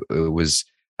it was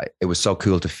so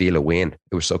cool to feel a win.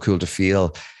 It was so cool to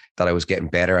feel that I was getting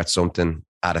better at something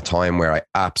at a time where I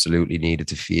absolutely needed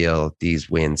to feel these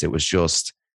wins. It was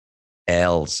just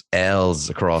L's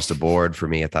across the board for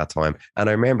me at that time. And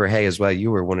I remember, hey, as well,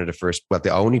 you were one of the first,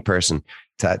 the only person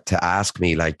to ask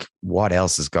me like, what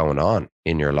else is going on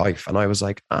in your life? And I was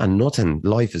like, nothing.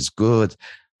 Life is good.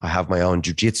 I have my own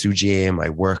jiu-jitsu gym. I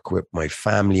work with my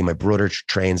family. My brother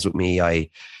trains with me. I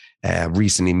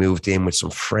recently moved in with some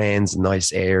friends,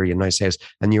 nice area, nice house.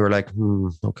 And you were like,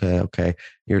 okay.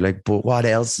 You're like, but what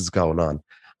else is going on?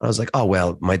 I was like, oh,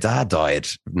 well, my dad died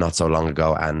not so long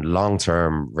ago, and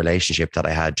long-term relationship that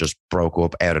I had just broke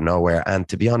up out of nowhere. And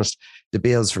to be honest, the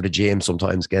bills for the gym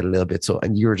sometimes get a little bit so,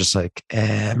 and you were just like,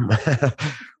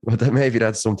 well, maybe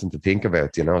that's something to think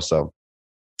about, So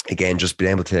again, just being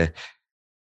able to,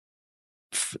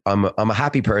 I'm a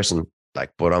happy person,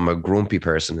 but I'm a grumpy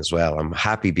person as well. I'm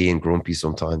happy being grumpy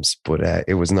sometimes, but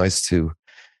it was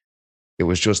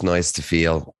just nice to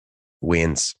feel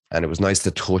wins. And it was nice to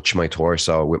touch my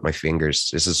torso with my fingers.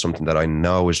 This is something that I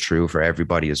know is true for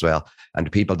everybody as well. And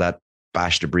the people that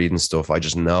bash the breathing stuff, I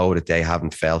just know that they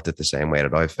haven't felt it the same way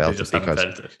that I've felt it,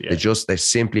 because they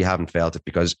simply haven't felt it,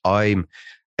 because I'm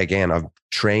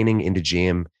training in the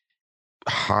gym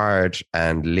hard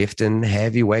and lifting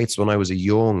heavy weights when I was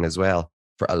young as well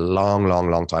for a long,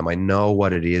 long, long time. I know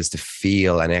what it is to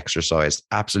feel an exercise.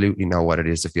 Absolutely know what it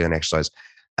is to feel an exercise.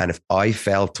 And if I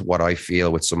felt what I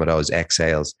feel with some of those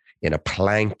exhales in a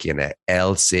plank, in a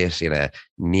L sit, in a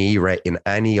knee, in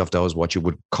any of those, what you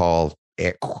would call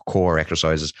core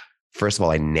exercises, first of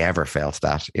all, I never felt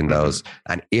that in those.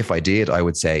 And if I did, I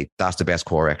would say that's the best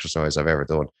core exercise I've ever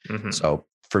done. So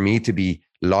for me to be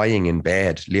lying in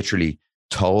bed, literally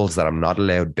told that I'm not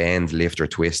allowed bend, lift or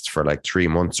twist for like 3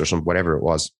 months or something, whatever it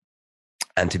was,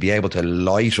 and to be able to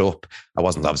light up, I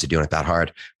wasn't obviously doing it that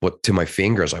hard, but to my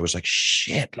fingers, I was like,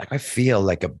 shit, like I feel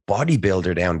like a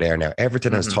bodybuilder down there now.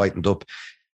 Everything has tightened up.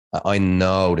 I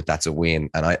know that that's a win.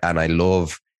 And I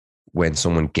love when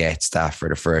someone gets that for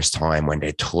the first time, when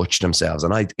they touch themselves.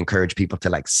 And I encourage people to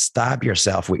like stab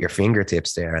yourself with your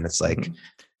fingertips there. And it's like,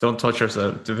 don't touch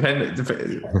yourself.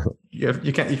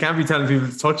 you can't be telling people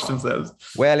to touch themselves.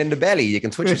 Well, in the belly, you can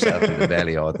touch yourself in the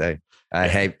belly all day.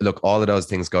 Hey, look, all of those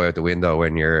things go out the window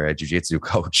when you're a jiu-jitsu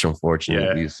coach,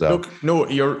 unfortunately. Yeah. So Look, no,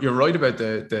 you're right about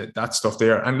that stuff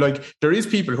there. And like, there is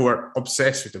people who are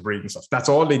obsessed with the breathing stuff. That's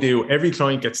all they do. Every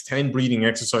client gets 10 breathing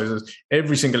exercises.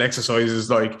 Every single exercise is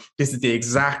like, this is the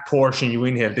exact portion you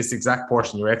inhale, this is the exact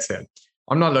portion you exhale.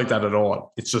 I'm not like that at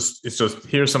all. It's just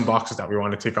here's some boxes that we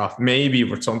want to tick off. Maybe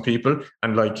with some people,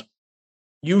 and like,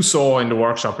 you saw in the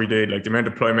workshop we did, like the amount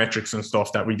of plyometrics and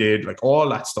stuff that we did, like all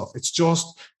that stuff. It's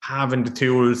just having the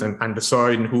tools and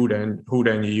deciding who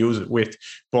then you use it with.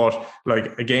 But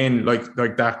like, again, like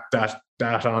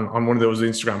that on one of those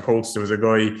Instagram posts, there was a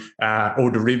guy,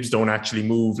 the ribs don't actually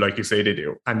move like you say they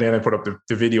do. And then I put up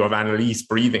the video of Annalise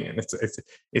breathing, and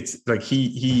it's like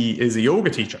he is a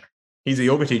yoga teacher. He's a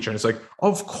yoga teacher. And it's like,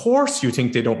 of course you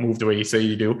think they don't move the way you say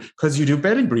you do, because you do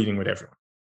belly breathing with everyone.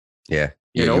 Yeah.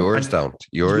 You know, yours don't.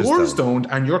 Yours don't,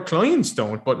 and your clients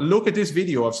don't. But look at this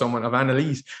video of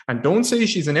Annalise, and don't say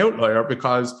she's an outlier,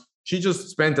 because she just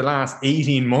spent the last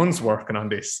 18 months working on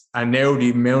this. And now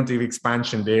the amount of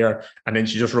expansion there. And then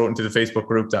she just wrote into the Facebook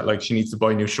group that like she needs to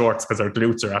buy new shorts because her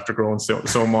glutes are after growing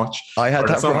so much. I had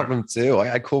that problem too.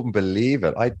 I couldn't believe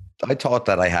it. I thought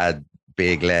that I had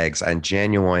big legs and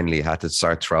genuinely had to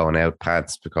start throwing out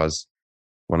pants, because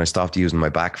when I stopped using my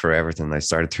back for everything, I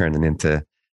started turning into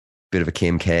bit of a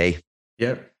Kim K.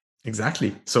 Yeah,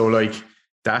 exactly. So like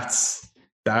that's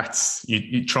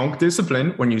you trunk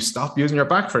discipline. When you stop using your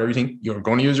back for everything, you're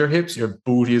going to use your hips. Your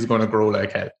booty is going to grow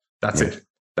like hell. That's it.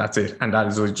 And that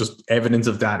is just evidence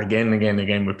of that again and again and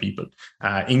again with people.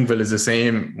 Ingvild is the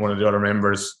same. One of the other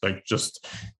members, like, just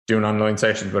doing online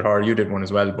sessions with her. You did one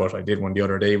as well, but I did one the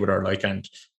other day with her. Like, and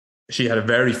she had a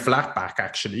very flat back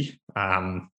actually.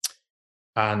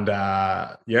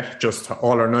 Just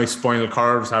all our nice spinal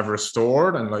curves have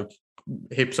restored, and like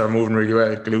hips are moving really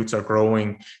well, glutes are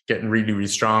growing, getting really, really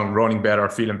strong, running better,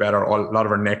 feeling better. A lot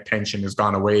of our neck tension has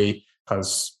gone away,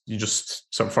 because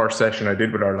some first session I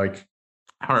did with her, like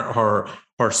her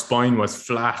spine was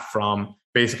flat from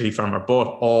her butt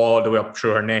all the way up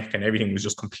through her neck, and everything was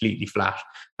just completely flat,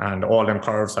 and all them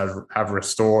curves have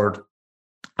restored.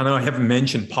 And I haven't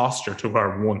mentioned posture to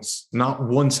her once. Not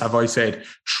once have I said,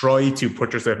 try to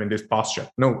put yourself in this posture.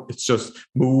 No, it's just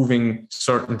moving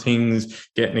certain things,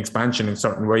 getting expansion in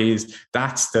certain ways.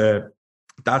 That's the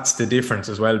difference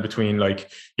as well between,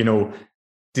 like, you know,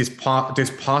 this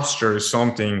posture is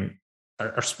something,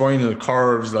 our spinal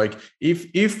curves, like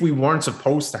if we weren't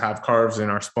supposed to have curves in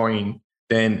our spine,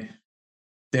 then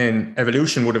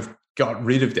evolution would have got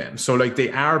rid of them. So like,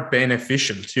 they are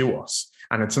beneficial to us.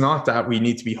 And it's not that we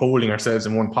need to be holding ourselves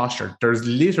in one posture. There's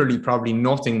literally probably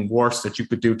nothing worse that you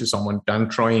could do to someone than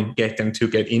try and get them to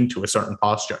get into a certain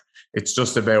posture. It's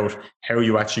just about how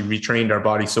you actually retrain their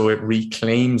body so it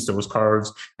reclaims those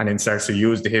curves and then starts to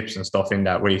use the hips and stuff in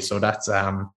that way. So that's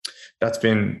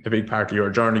been a big part of your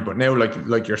journey. But now,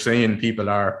 like you're saying, people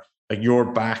are like, you're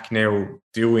back now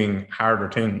doing harder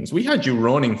things. We had you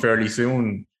running fairly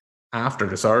soon after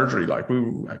the surgery. Like, we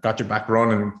got you back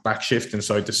running, back shifting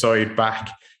side to side, back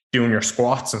doing your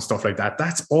squats and stuff like that.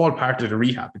 That's all part of the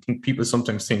rehab. I think people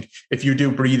sometimes think if you do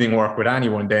breathing work with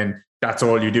anyone, then that's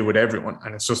all you do with everyone.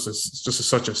 And it's just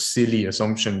such a silly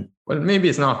assumption. Well, maybe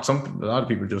it's not. A lot of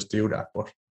people just do that, but.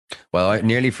 Well, I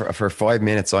nearly for 5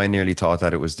 minutes, I nearly thought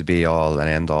that it was the be all and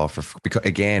end all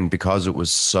because it was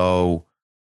so.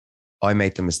 I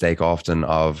make the mistake often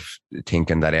of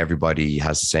thinking that everybody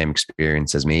has the same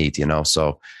experience as me, you know.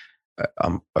 So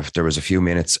if there was a few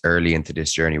minutes early into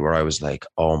this journey where I was like,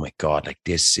 oh my God, like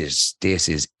this is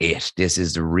it. This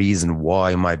is the reason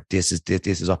why this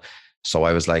is all. So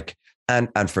I was like,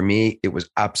 and for me, it was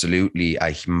absolutely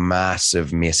a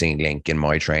massive missing link in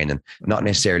my training, not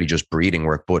necessarily just breathing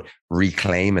work, but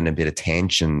reclaiming a bit of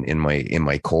tension in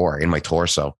my core, in my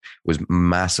torso, was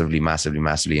massively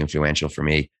influential for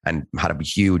me and had a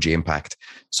huge impact.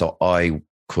 So I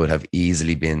could have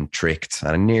easily been tricked,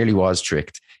 and I nearly was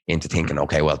tricked into thinking,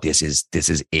 okay, well, this is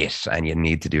it, and you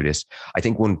need to do this. I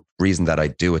think one reason that I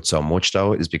do it so much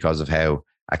though is because of how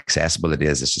accessible it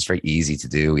is. It's just very easy to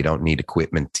do. You don't need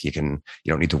equipment. You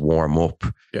don't need to warm up.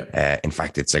 Yeah. In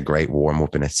fact, it's a great warm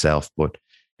up in itself. But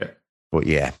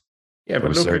yeah. Yeah, but it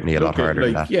was certainly a lot harder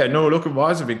than that. Yeah, no, look, it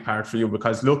was a big part for you,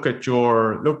 because look at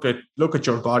your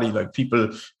body. Like, people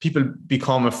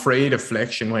become afraid of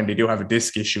flexion when they do have a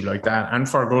disc issue like that, and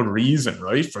for good reason,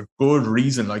 right? For good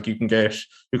reason. Like, you can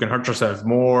hurt yourself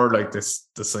more. Like, the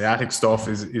sciatic stuff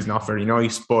is not very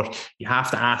nice, but you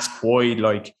have to ask why.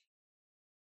 Like,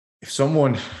 if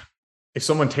someone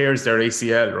tears their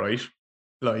ACL, right?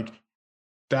 Like,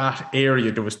 that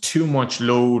area, there was too much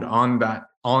load on that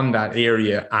on that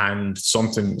area and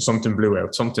something blew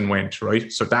out, something went,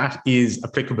 right? So that is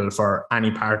applicable for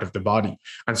any part of the body.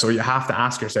 And so you have to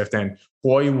ask yourself then,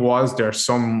 why was there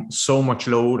so much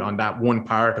load on that one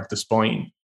part of the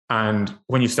spine? And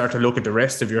when you start to look at the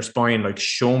rest of your spine, like,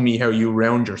 show me how you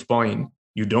round your spine.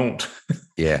 You don't.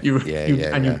 Yeah. You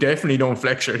definitely don't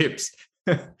flex your hips.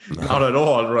 Not at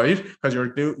all, right? Because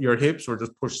your hips were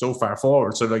just pushed so far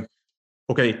forward. So like,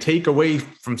 okay, take away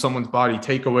from someone's body,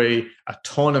 take away a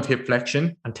ton of hip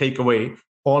flexion and take away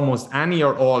almost any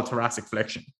or all thoracic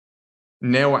flexion.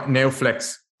 Now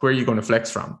flex. Where are you going to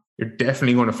flex from? You're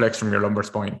definitely going to flex from your lumbar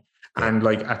spine. Yeah. And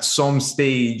like at some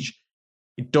stage,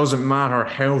 it doesn't matter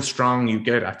how strong you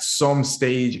get. At some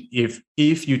stage, if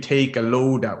you take a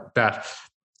load that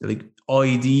like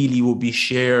ideally will be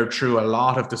shared through a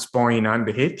lot of the spine and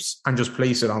the hips and just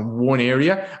place it on one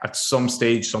area, at some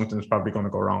stage, something's probably going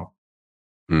to go wrong.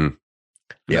 Mm.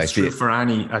 Yeah, that's true for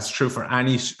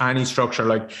any structure.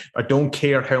 Like, I don't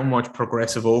care how much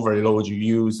progressive overload you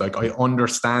use. Like, I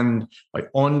understand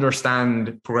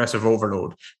progressive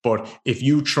overload, but if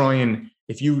you deadlift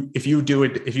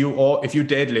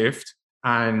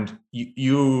and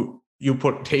you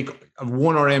take a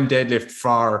 1RM deadlift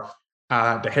for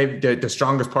the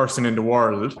strongest person in the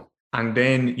world, and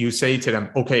then you say to them,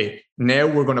 okay, now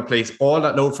we're going to place all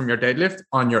that load from your deadlift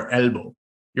on your elbow.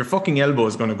 Your fucking elbow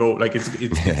is going to go, like, it's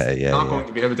not going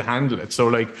to be able to handle it. So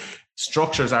like,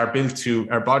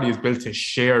 our body is built to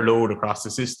share load across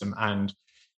the system. And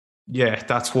yeah,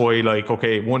 that's why, like,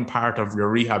 okay, one part of your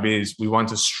rehab is we want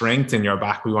to strengthen your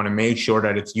back. We want to make sure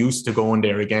that it's used to going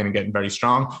there again and getting very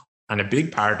strong. And a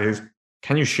big part is,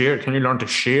 can you learn to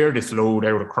share this load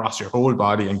out across your whole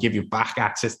body and give you back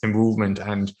access to movement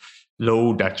and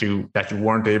load that you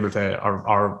weren't able to,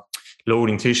 or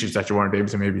loading tissues that you weren't able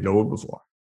to maybe load before.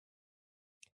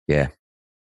 Yeah,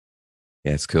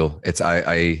 it's cool. It's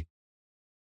I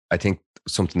think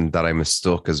something that I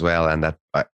mistook as well, and that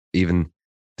even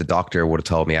the doctor would have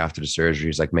told me after the surgery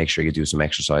is like, make sure you do some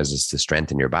exercises to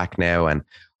strengthen your back now. And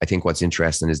I think what's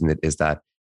interesting, isn't it, is that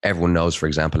everyone knows, for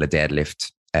example, a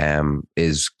deadlift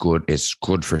is good. It's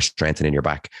good for strengthening your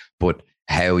back, but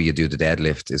how you do the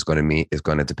deadlift is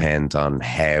going to depend on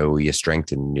how you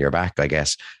strengthen your back, I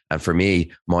guess. And for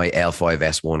me, my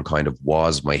L5S1 kind of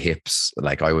was my hips.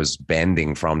 Like, I was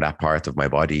bending from that part of my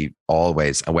body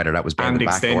always, and whether that was bending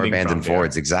back or bending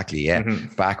forwards, exactly, yeah,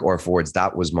 back or forwards.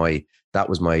 That was my.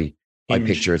 I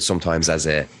picture it sometimes as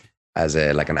a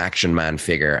like an action man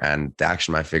figure, and the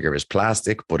action man figure is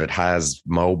plastic, but it has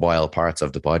mobile parts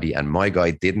of the body. And my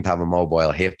guy didn't have a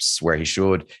mobile hips where he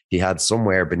should. He had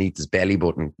somewhere beneath his belly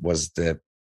button was the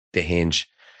hinge.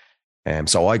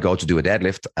 So I go to do a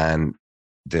deadlift, and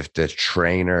the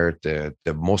trainer, the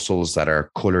muscles that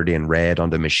are colored in red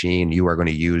on the machine, you are going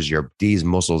to use these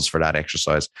muscles for that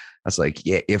exercise. That's like,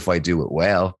 yeah, if I do it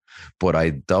well, but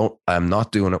I'm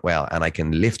not doing it well, and I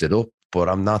can lift it up, but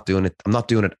I'm not doing it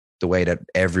the way that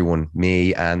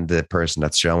me and the person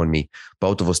that's showing me,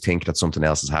 both of us think that something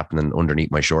else is happening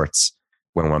underneath my shorts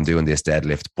when I'm doing this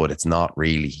deadlift, but it's not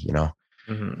really, you know.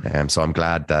 So I'm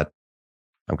glad that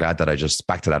I just,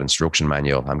 back to that instruction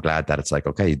manual, I'm glad that it's like,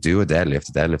 okay, you do a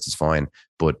deadlift. The deadlift is fine,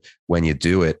 but when you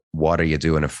do it, what are you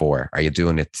doing it for? Are you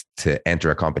doing it to enter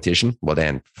a competition? Well,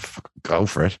 then go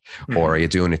for it. Or are you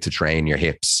doing it to train your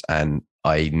hips? And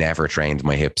I never trained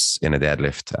my hips in a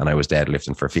deadlift, and I was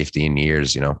deadlifting for 15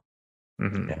 years, you know.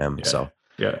 So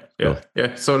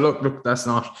look, that's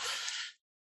not,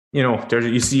 you know,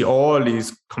 you see all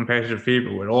these competitive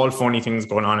people with all funny things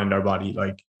going on in their body,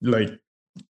 like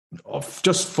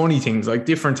just funny things, like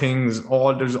different things.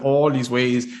 There's all these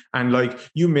ways, and like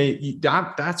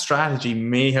that strategy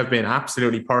may have been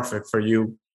absolutely perfect for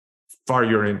you for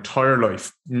your entire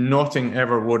life. Nothing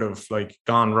ever would have like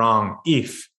gone wrong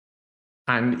if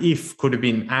could have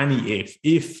been any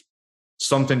if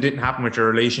something didn't happen with your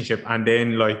relationship, and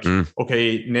then like,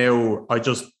 okay, now I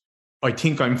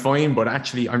think I'm fine, but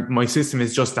actually my system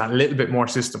is just that little bit more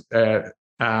sensitized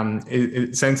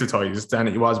than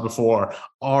it was before.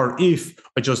 Or if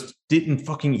I just didn't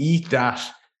fucking eat that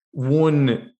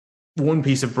one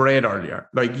piece of bread earlier.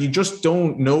 Like, you just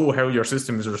don't know how your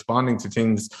system is responding to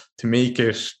things to make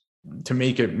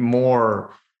it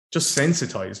more just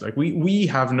sensitized. Like, we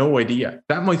have no idea.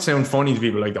 That might sound funny to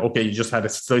people, like, okay, you just had a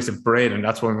slice of bread and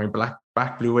that's why my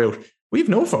back blew out. We have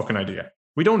no fucking idea.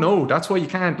 We don't know. That's why you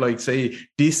can't like say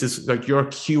this is like your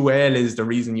QL is the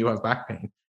reason you have back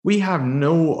pain. We have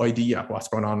no idea what's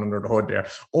going on under the hood there.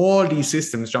 All these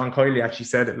systems, John Kiley actually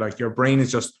said it, like, your brain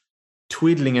is just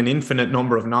twiddling an infinite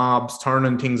number of knobs,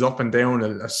 turning things up and down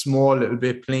a small little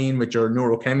bit, playing with your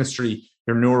neurochemistry.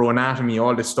 your neuroanatomy,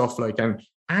 all this stuff, like, and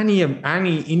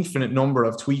any infinite number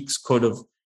of tweaks could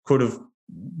have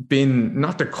been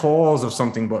not the cause of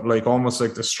something, but like almost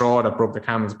like the straw that broke the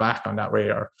camel's back on that way,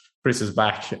 or Chris's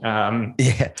back.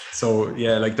 Yeah. So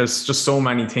yeah, like there's just so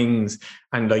many things,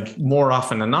 and like more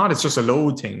often than not, it's just a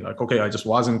load thing. Like, okay, I just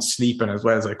wasn't sleeping as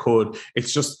well as I could.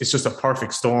 It's just a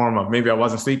perfect storm of maybe I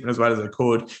wasn't sleeping as well as I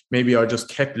could. Maybe I just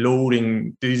kept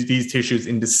loading these tissues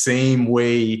in the same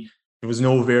way. There was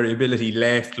no variability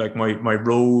left. Like my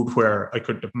road where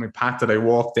my path that I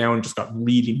walked down just got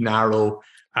really narrow.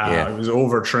 I was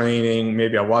overtraining.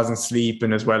 Maybe I wasn't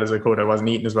sleeping as well as I could. I wasn't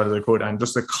eating as well as I could. And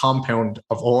just a compound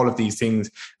of all of these things,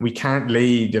 we can't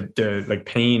lay the like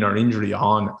pain or injury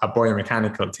on a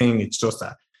biomechanical thing. It's just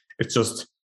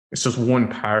one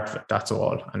part of it. That's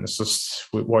all. And it's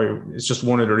just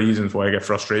one of the reasons why I get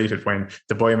frustrated when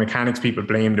the biomechanics people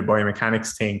blame the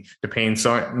biomechanics thing,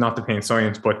 not the pain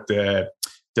science, but the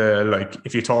like,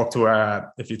 if you talk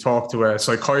to a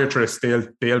psychiatrist,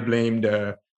 they'll blame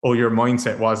your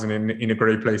mindset wasn't in a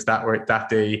great place that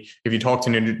day. If you talk to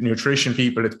nutrition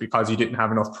people, it's because you didn't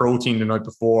have enough protein the night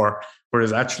before.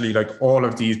 Whereas actually, like, all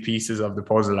of these pieces of the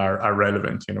puzzle are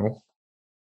relevant, you know?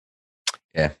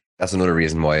 Yeah. That's another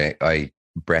reason why I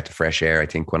breath of fresh air. I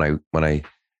think when I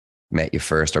met you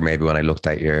first, or maybe when I looked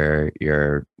at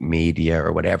your media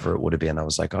or whatever it would have been, I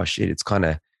was like, oh shit, it's kind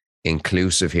of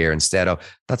inclusive here. Instead of,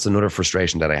 that's another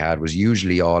frustration that I had, was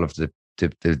usually all of the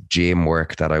gym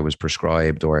work that I was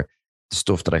prescribed, or the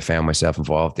stuff that I found myself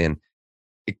involved in,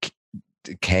 it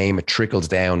trickled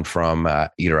down from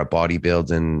either a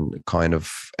bodybuilding kind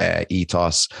of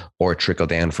ethos, or trickled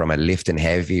down from a lifting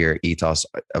heavier ethos.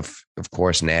 Of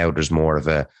course, now there's more of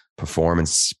a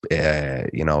performance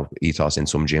ethos in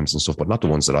some gyms and stuff, but not the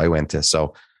ones that I went to.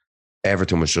 So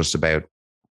everything was just about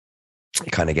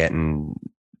kind of getting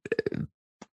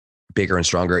bigger and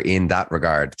stronger in that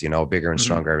regard, bigger and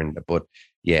stronger. But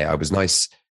yeah, it was nice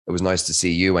to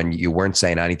see you, and you weren't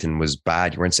saying anything was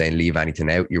bad. You weren't saying leave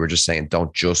anything out. You were just saying,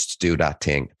 don't just do that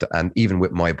thing. And even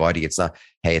with my body, it's not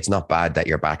bad that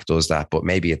your back does that, but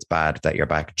maybe it's bad that your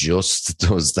back just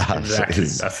does that. Exactly.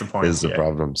 That's the point. Is the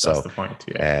problem. So that's the point.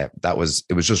 Yeah. It was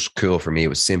just cool for me. It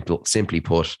was simply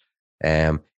put,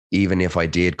 even if I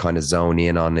did kind of zone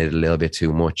in on it a little bit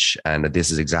too much, and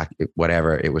this is exactly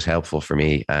whatever, it was helpful for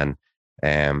me. And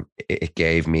it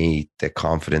gave me the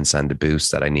confidence and the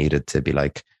boost that I needed to be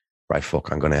like, right,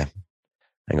 fuck, I'm gonna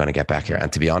get back here.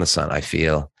 And to be honest, son, I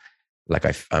feel like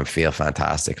I feel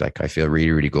fantastic. Like, I feel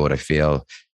really, really good. I feel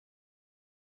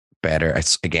better.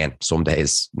 It's, again, some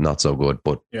days not so good,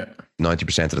 but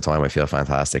 90% of the time I feel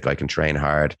fantastic. I can train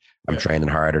hard. I'm training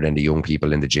harder than the young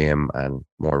people in the gym, and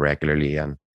more regularly.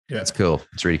 And it's cool.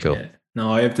 It's really cool. Yeah.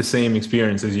 No, I have the same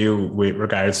experience as you with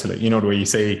regards to, like, the way you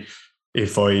say,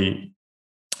 if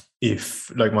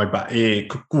like my back,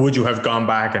 would you have gone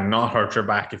back and not hurt your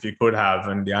back if you could have?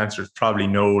 And the answer is probably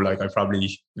no. Like, I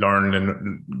probably learned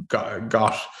and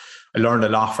I learned a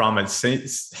lot from it.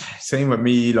 Same with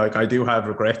me. Like, I do have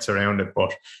regrets around it,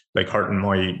 but like hurting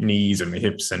my knees and my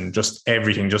hips and just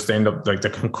everything just end up like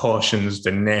the concussions,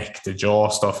 the neck, the jaw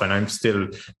stuff. And I'm still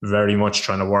very much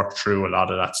trying to work through a lot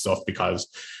of that stuff, because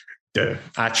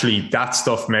that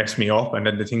stuff messed me up. And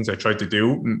then the things I tried to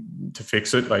do to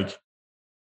fix it, like,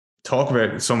 talk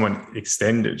about someone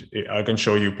extended. I can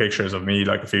show you pictures of me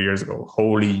like a few years ago.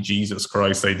 Holy Jesus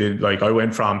Christ. I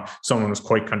went from someone who was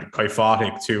quite kind of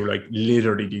kyphotic to like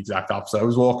literally the exact opposite. I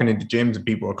was walking into gyms and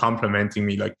people were complimenting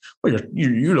me like, well,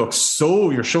 you look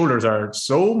your shoulders are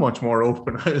so much more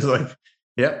open. I was like,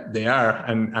 yeah, they are.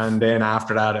 And then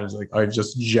after that, I was like, I've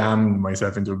just jammed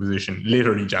myself into a position,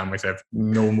 literally jammed myself,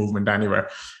 no movement anywhere.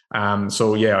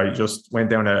 So yeah, I just went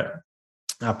down a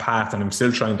path, and I'm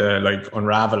still trying to like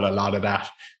unravel a lot of that.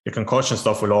 The concussion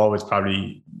stuff will always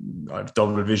probably, I have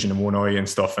double vision in one eye and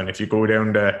stuff. And if you go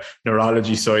down the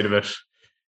neurology side of it,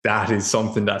 that is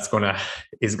something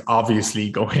is obviously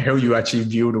going, how you actually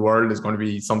view the world is going to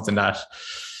be something that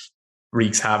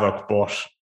wreaks havoc. But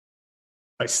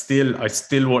I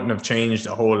still wouldn't have changed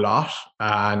a whole lot.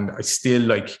 And I still,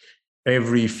 like,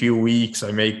 every few weeks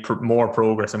I make more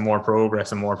progress and more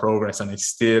progress and more progress. And I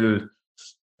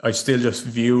still just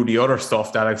view the other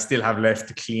stuff that I still have left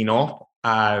to clean up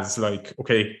as like,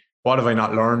 okay, what have I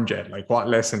not learned yet? Like, what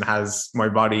lesson has my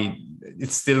body?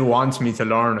 It still wants me to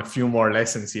learn a few more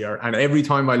lessons here. And every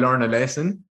time I learn a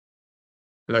lesson,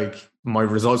 like, my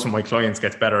results with my clients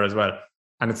gets better as well.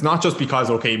 And it's not just because,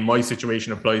 okay, my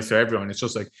situation applies to everyone. It's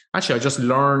just like, actually, I just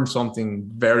learned something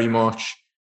very much,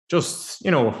 just,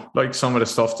 like some of the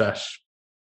stuff that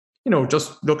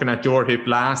just looking at your hip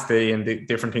last day and the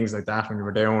different things like that when you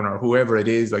were down, or whoever it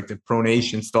is, like the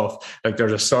pronation stuff, like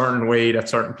there's a certain way that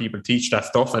certain people teach that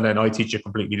stuff. And then I teach it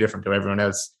completely different to everyone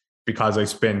else because I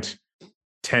spent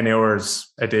 10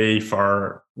 hours a day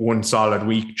for one solid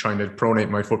week trying to pronate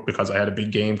my foot because I had a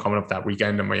big game coming up that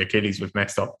weekend and my Achilles was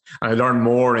messed up. And I learned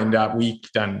more in that week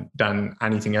than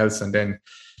anything else. And then,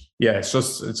 yeah, it's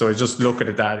just, so I just look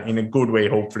at that in a good way,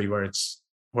 hopefully, where it's,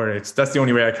 that's the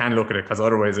only way I can look at it, because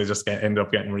otherwise I just end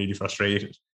up getting really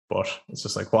frustrated. But it's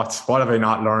just like, what have I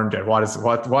not learned yet?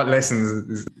 What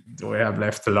lessons do I have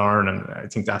left to learn? And I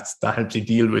think that helps you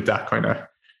deal with that kind of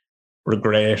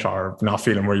regret or not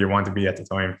feeling where you want to be at the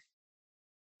time.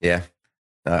 Yeah,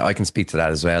 I can speak to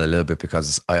that as well a little bit,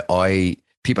 because I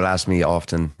people ask me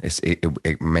often,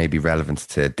 it may be relevant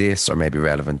to this or maybe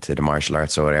relevant to the martial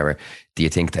arts or whatever. Do you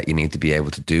think that you need to be able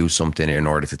to do something in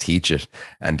order to teach it?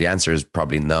 And the answer is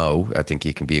probably no. I think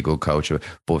you can be a good coach.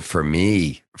 But for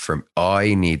me,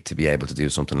 I need to be able to do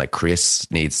something. Like Chris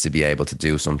needs to be able to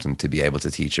do something to be able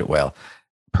to teach it well,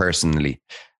 personally.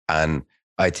 And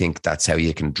I think that's how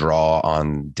you can draw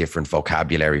on different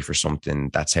vocabulary for something.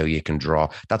 That's how you can draw.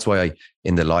 That's why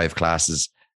in the live classes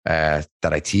that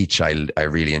I teach, I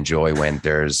really enjoy when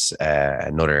there's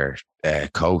another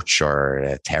coach or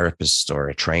a therapist or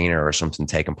a trainer or something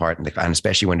taking part in and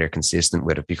especially when they're consistent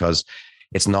with it, because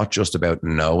it's not just about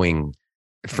knowing,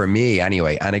 for me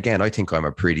anyway. And again, I think I'm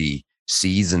a pretty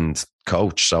seasoned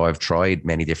coach, so I've tried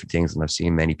many different things and I've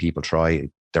seen many people try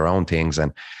their own things,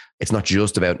 and it's not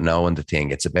just about knowing the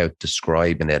thing, it's about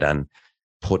describing it and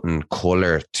putting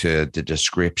color to the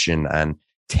description and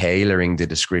tailoring the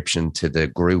description to the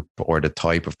group or the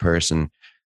type of person,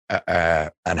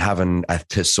 and having a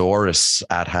thesaurus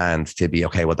at hand to be,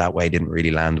 okay, well, that way didn't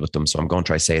really land with them, so I'm going to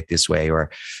try to say it this way,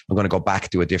 or I'm going to go back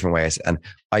to a different way. And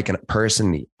I can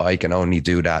only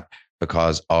do that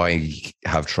because I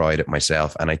have tried it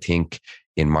myself. And I think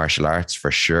in martial arts,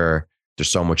 for sure, there's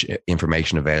so much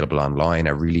information available online.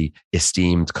 A really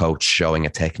esteemed coach showing a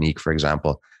technique, for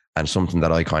example, and something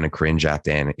that I kind of cringe at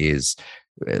then is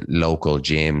local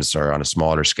gyms or on a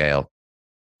smaller scale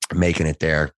making it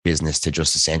their business to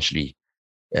just essentially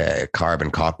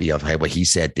carbon copy of, hey, well, he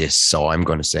said this, so I'm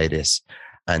going to say this.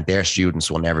 And their students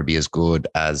will never be as good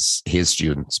as his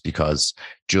students, because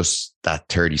just that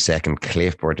 30-second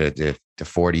clip or the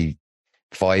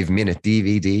 45-minute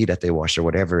DVD that they watch or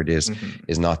whatever it is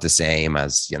not the same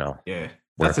as, Yeah.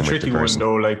 That's a tricky one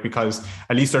though, like, because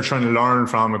at least they're trying to learn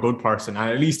from a good person, and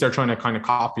at least they're trying to kind of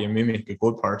copy and mimic a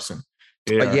good person.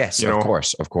 Yes, of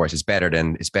course. It's better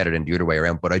than the other way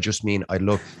around. But I just mean, I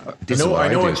know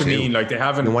what you mean. Like, they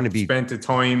haven't spent the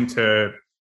time to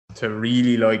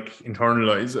really like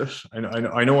internalize it.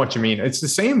 I know what you mean. It's the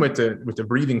same with the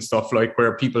breathing stuff, like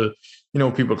where people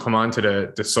come onto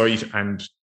the site, and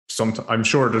I'm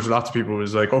sure there's lots of people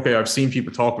who's like, okay, I've seen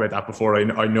people talk about that before.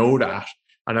 I know that,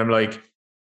 and I'm like,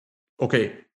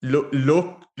 okay,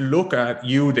 look at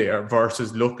you there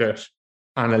versus look at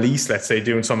Annalise, let's say,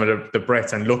 doing some of the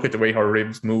breaths, and look at the way her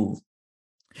ribs move.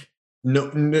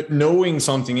 Knowing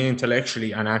something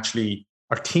intellectually and actually,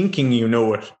 or thinking you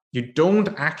know it, you don't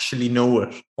actually know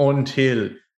it until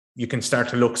you can start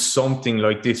to look something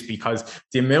like this, because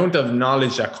the amount of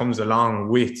knowledge that comes along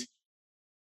with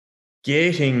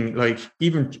getting, like,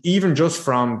 even just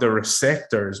from the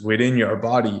receptors within your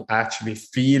body actually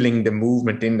feeling the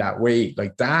movement in that way,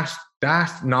 like that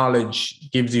knowledge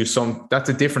gives you that's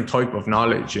a different type of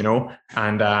knowledge, and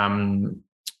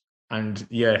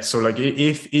yeah, so like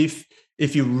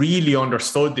if you really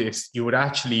understood this, you would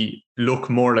actually look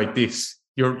more like this.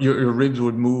 Your ribs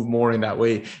would move more in that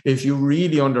way. If you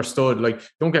really understood, like,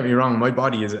 don't get me wrong, my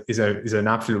body is an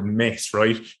absolute mess,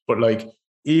 right? But like,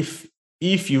 if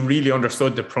you really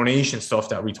understood the pronation stuff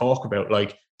that we talk about,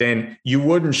 like, then you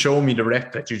wouldn't show me the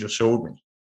rep that you just showed me,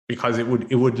 because it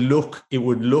would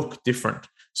look different.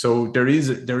 So there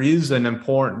is an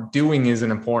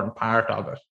important part of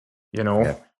it,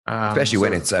 Yeah. Especially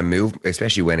when it's a move,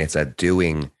 especially when it's a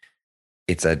doing,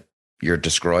 you're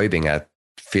describing a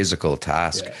physical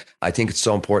task. Yeah. I think it's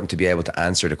so important to be able to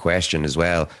answer the question as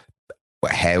well.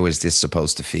 How is this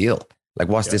supposed to feel? Like,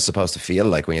 what's this supposed to feel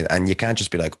like and you can't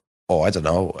just be like, oh, I don't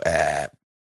know.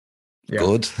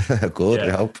 Good, I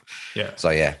hope. Yeah. So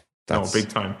yeah. No, big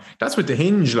time. That's with the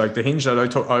hinge, like the hinge that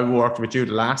I worked with you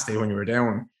the last day when you were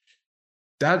down.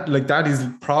 That is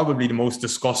probably the most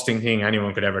disgusting thing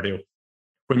anyone could ever do.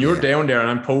 When you're down there and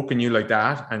I'm poking you like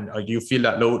that, and you feel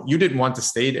that load, you didn't want to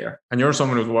stay there. And you're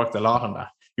someone who's worked a lot on that.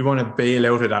 You want to bail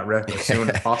out of that rep as soon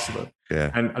as possible.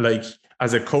 Yeah. And like,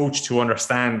 as a coach, to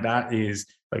understand that is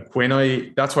like,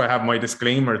 that's why I have my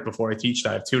disclaimers before I teach that.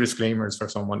 I have 2 disclaimers for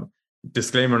someone.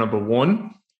 disclaimer number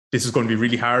one, this is going to be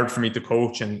really hard for me to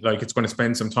coach, and like it's going to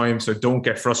spend some time. So don't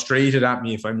get frustrated at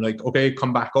me if I'm like, okay,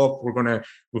 come back up. We're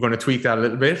gonna tweak that a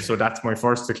little bit. So that's my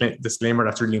first disclaimer.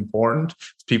 That's really important.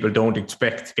 People don't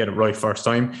expect to get it right first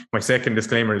time. My second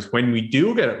disclaimer is when we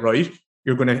do get it right,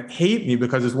 you're going to hate me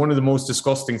because it's one of the most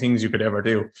disgusting things you could ever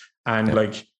do. And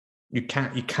like you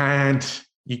can't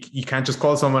just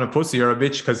call someone a pussy or a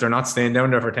bitch because they're not staying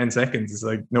down there for 10 seconds. It's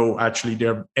like, no, actually,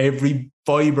 every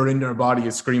fiber in their body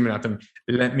is screaming at them,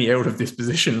 let me out of this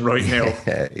position right now.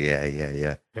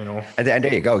 Yeah. You know, and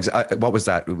there you go. What was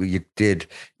that? You did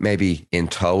maybe in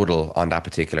total on that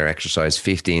particular exercise,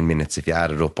 15 minutes if you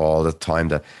added up all the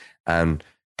time and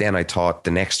then I taught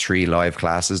the next 3 live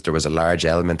classes. There was a large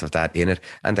element of that in it.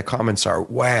 And the comments are,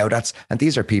 wow, and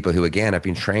these are people who, again, have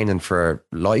been training for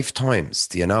lifetimes,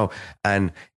 you know,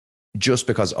 and just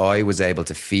because I was able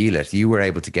to feel it, you were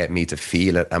able to get me to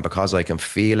feel it. And because I can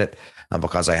feel it and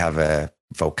because I have a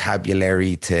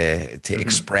vocabulary to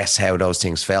express how those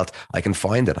things felt, I can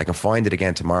find it. I can find it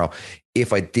again tomorrow.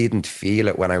 If I didn't feel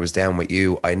it when I was down with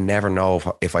you, I never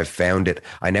know if I found it.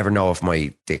 I never know if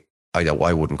I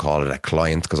wouldn't call it a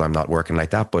client because I'm not working like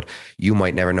that, but you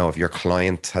might never know if your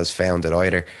client has found it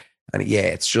either. And yeah,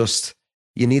 it's just,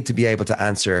 you need to be able to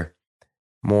answer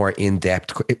more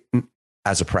in-depth.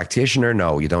 As a practitioner,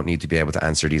 no, you don't need to be able to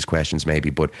answer these questions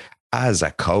maybe, but as a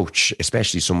coach,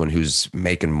 especially someone who's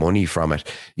making money from it,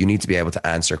 you need to be able to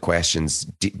answer questions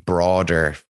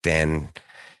broader than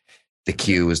the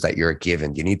cues that you're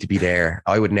given. You need to be there.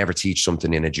 I would never teach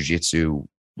something in a jiu-jitsu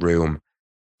room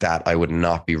that I would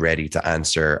not be ready to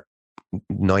answer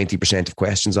 90% of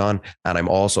questions on. And I'm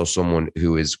also someone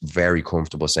who is very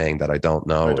comfortable saying that I don't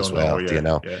know as well, you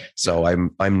know? Yeah. So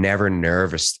I'm never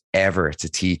nervous ever to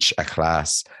teach a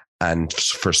class and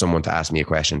for someone to ask me a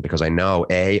question, because I know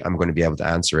A, I'm going to be able to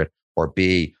answer it, or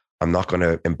B, I'm not going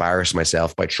to embarrass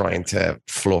myself by trying to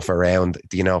fluff around,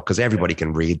 you know, because everybody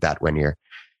can read that when you're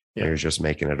just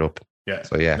making it up. Yeah.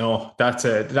 So yeah. No, that's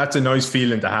a nice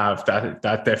feeling to have. That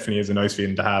definitely is a nice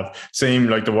feeling to have. Same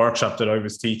like the workshop that I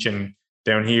was teaching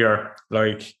down here.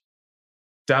 Like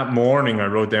that morning, I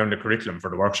wrote down the curriculum for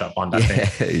the workshop on that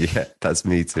thing. Yeah, that's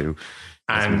me too.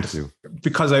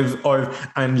 Because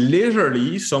and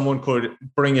literally someone could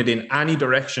bring it in any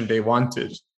direction they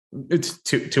wanted. It's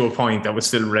to a point that was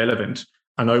still relevant,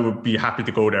 and I would be happy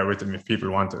to go there with them if people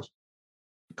wanted.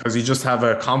 Because you just have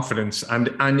a confidence, and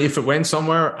if it went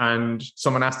somewhere and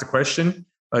someone asked a question,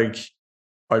 like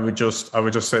I would just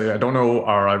say I don't know,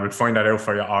 or I would find that out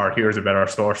for you, or here's a better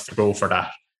source to go for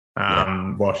that.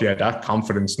 But yeah, that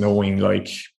confidence, knowing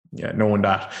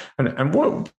that, and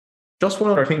what, just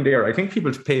one other thing there, I think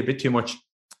people pay a bit too much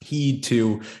heed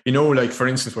to, you know, like for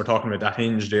instance, we're talking about that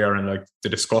hinge there and like the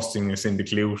disgustingness in the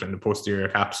glute and the posterior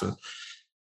capsule.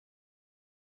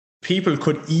 People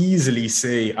could easily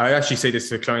say, I actually say this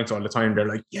to clients all the time. They're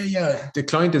like, yeah. The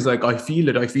client is like, I feel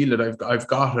it. I've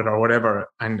got it or whatever.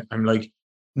 And I'm like,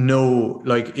 no,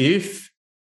 like if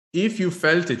you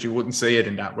felt it, you wouldn't say it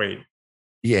in that way.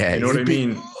 Yeah. You know what I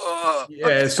mean?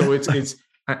 Yeah. So it's,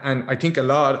 and I think a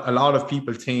lot of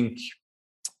people think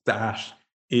that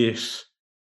the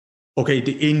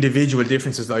individual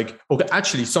differences, like, okay,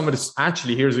 actually some of this,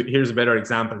 here's a better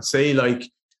example. Say like,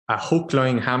 a hook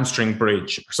lying hamstring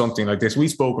bridge or something like this. We've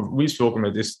spoken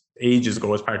about this ages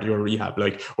ago as part of your rehab.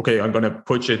 Like, okay, I'm going to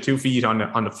put you 2 feet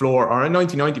on the floor or a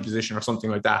 90-90 position or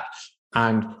something like that.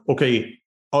 And okay,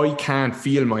 I can't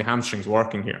feel my hamstrings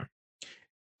working here.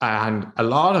 And a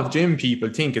lot of gym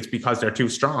people think it's because they're too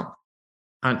strong.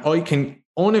 And I can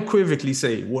unequivocally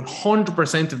say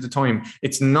 100% of the time,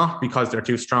 it's not because they're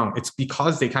too strong. It's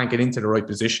because they can't get into the right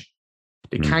position.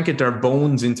 They can't get their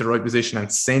bones into the right position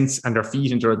and their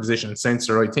feet into the right position and sense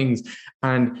the right things.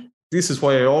 And this is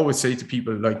why I always say to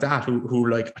people like that who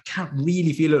like, I can't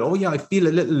really feel it. Oh yeah, I feel a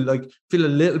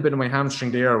little bit of my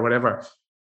hamstring there or whatever.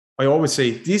 I always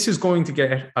say this is going to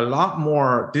get a lot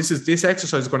more. This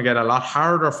exercise is going to get a lot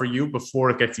harder for you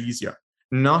before it gets easier.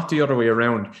 Not the other way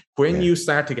around. When you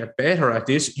start to get better at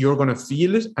this, you're going to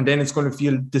feel it, and then it's going to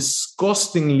feel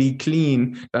disgustingly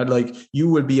clean. That like you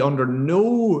will be under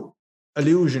no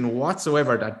illusion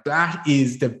whatsoever that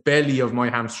is the belly of my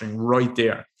hamstring right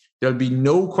there. There'll be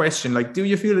no question like, do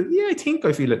you feel it? Yeah, I think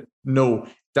I feel it. No,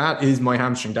 that is my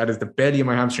hamstring. That is the belly of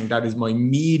my hamstring. That is my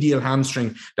medial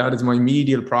hamstring. That is my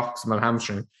medial proximal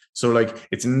hamstring. So like,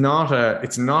 it's not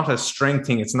a strength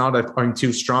thing. It's not a I'm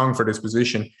too strong for this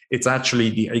position. It's actually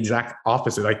the exact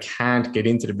opposite. I can't get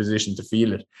into the position to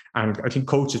feel it. And I think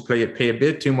coaches pay a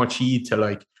bit too much heed to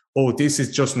like, oh, this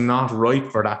is just not right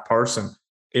for that person.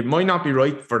 It might not be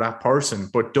right for that person,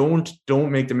 but don't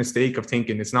make the mistake of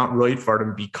thinking it's not right for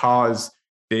them because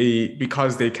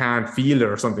because they can't feel it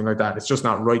or something like that. It's just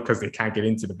not right because they can't get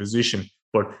into the position.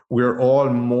 But we're all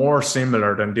more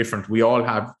similar than different. We all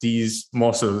have these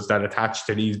muscles that attach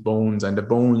to these bones, and the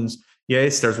bones,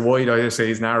 yes, there's wide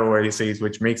ISAs, narrow ISAs,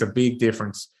 which makes a big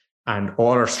difference. And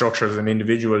all our structures and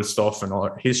individual stuff and all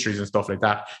our histories and stuff like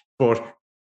that. But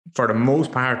for the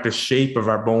most part, the shape of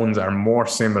our bones are more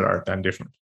similar than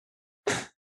different.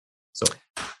 So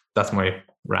that's my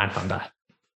rant on that.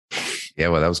 Yeah,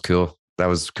 well, that was cool. That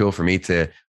was cool for me to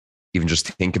even just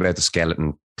think about the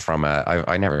skeleton from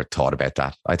I never thought about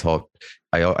that. I thought,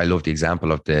 I love the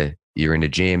example of you're in the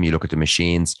gym, you look at the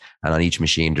machines, and on each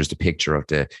machine, there's the picture of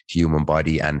the human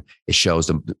body, and it shows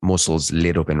the muscles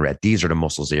lit up in red. These are the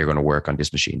muscles that you're going to work on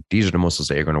this machine. These are the muscles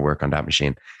that you're going to work on that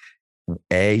machine.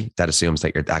 A, that assumes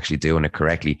that you're actually doing it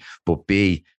correctly. But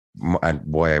B, and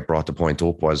why I brought the point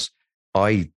up was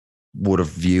I would have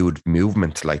viewed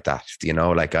movement like that. You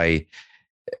know, like I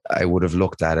would have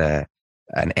looked at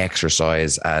an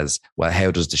exercise as, well,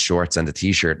 how does the shorts and the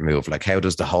t-shirt move? Like, how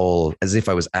does the whole, as if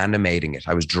I was animating it.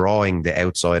 I was drawing the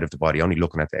outside of the body, only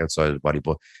looking at the outside of the body.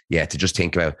 But yeah, to just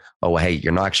think about, oh, hey,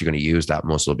 you're not actually going to use that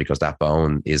muscle because that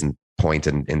bone isn't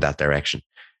pointing in that direction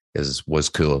was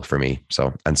cool for me.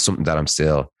 So, and something that I'm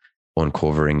still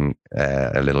uncovering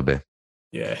a little bit.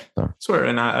 Yeah, that's where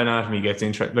anatomy gets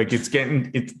interesting. Like it's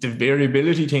the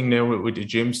variability thing now with the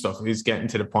gym stuff is getting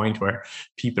to the point where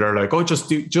people are like, oh, just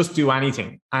do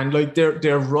anything. And like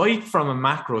they're right from a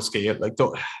macro scale. Like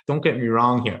don't get me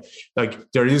wrong here.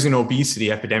 Like there is an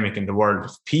obesity epidemic in the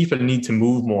world. People need to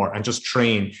move more and just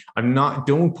train.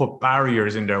 Don't put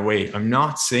barriers in their way. I'm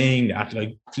not saying that.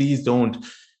 Like, please don't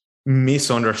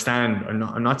misunderstand.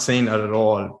 I'm not saying that at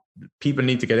all. People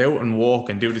need to get out and walk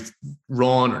and do this,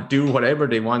 run or do whatever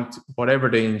they want, whatever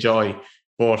they enjoy.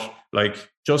 But like,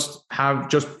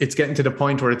 it's getting to the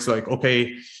point where it's like,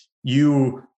 okay,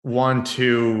 you want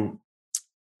to,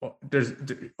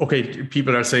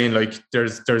 people are saying like,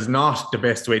 there's not the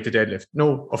best way to deadlift.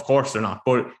 No, of course they're not.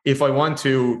 But if I want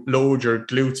to load your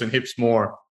glutes and hips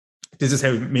more, this is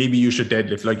how maybe you should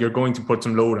deadlift. Like, you're going to put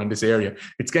some load on this area.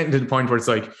 It's getting to the point where it's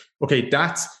like, okay,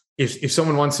 that's, if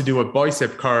someone wants to do a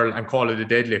bicep curl and call it a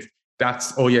deadlift,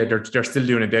 that's, oh yeah, they're still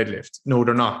doing a deadlift. No,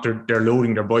 they're not. They're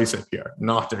loading their bicep here,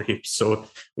 not their hips. So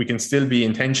we can still be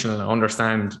intentional and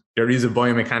understand there is a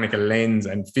biomechanical lens,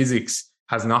 and physics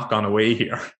has not gone away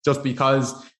here. Just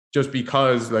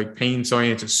because like pain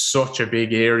science is such a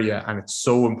big area and it's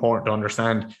so important to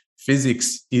understand,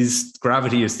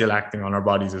 gravity is still acting on our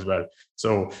bodies as well.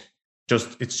 So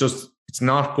it's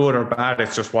not good or bad.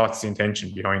 It's just what's the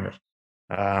intention behind it.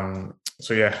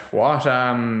 So yeah, what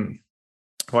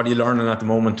are you learning at the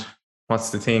moment? What's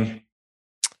the thing?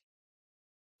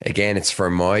 Again, it's for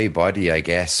my body, I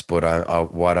guess, but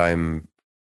I'm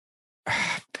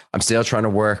still trying to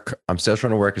work. I'm still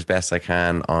trying to work as best I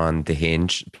can on the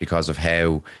hinge because of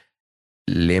how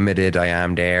limited I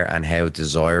am there and how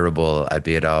desirable a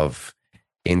bit of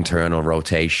internal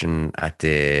rotation at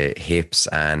the hips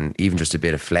and even just a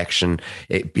bit of flexion,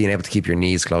 being able to keep your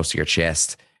knees close to your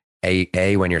chest.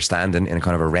 A, when you're standing in a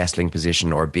kind of a wrestling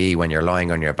position, or B, when you're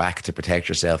lying on your back to protect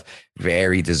yourself,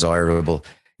 very desirable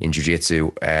in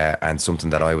jiu-jitsu, and something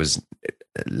that I was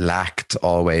lacked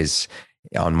always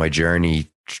on my journey,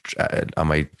 on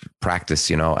my practice,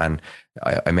 you know. And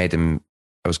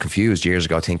I was confused years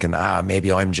ago thinking,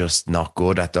 maybe I'm just not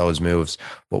good at those moves.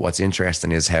 But what's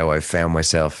interesting is how I found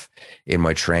myself in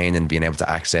my training being able to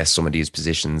access some of these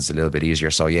positions a little bit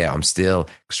easier. So yeah, I'm still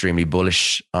extremely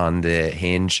bullish on the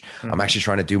hinge. Mm-hmm. I'm actually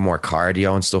trying to do more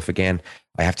cardio and stuff again.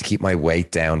 I have to keep my weight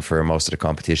down for most of the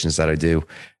competitions that I do.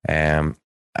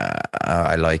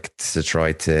 I like to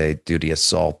try to do the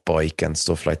assault bike and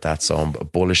stuff like that. So I'm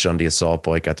bullish on the assault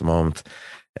bike at the moment.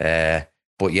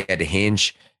 But yeah, the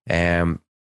hinge, and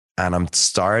I'm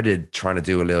started trying to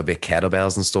do a little bit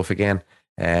kettlebells and stuff again.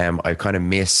 I kind of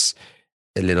miss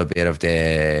a little bit of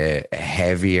the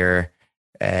heavier.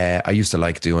 I used to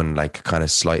like doing like kind of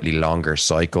slightly longer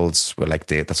cycles with like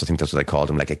that's what I called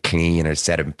them, like a clean, or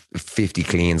set of 50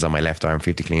 cleans on my left arm,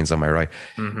 50 cleans on my right.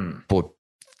 Mm-hmm. But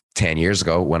 10 years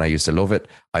ago when I used to love it,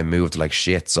 I moved like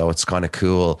shit. So it's kind of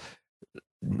cool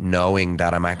knowing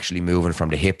that I'm actually moving from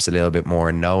the hips a little bit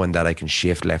more, knowing that I can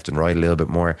shift left and right a little bit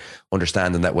more,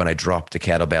 understanding that when I drop the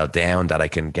kettlebell down that I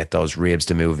can get those ribs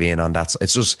to move in on that.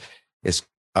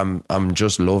 I'm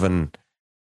just loving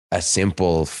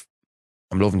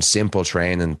I'm loving simple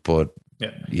training, but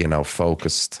you know,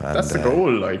 focused. And, that's the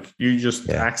goal. Like, you just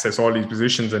access all these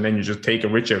positions and then you just take a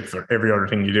rich out for every other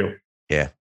thing you do. Yeah.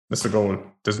 That's the goal.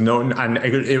 There's and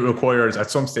it requires, at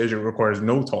some stage, it requires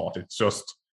no thought. It's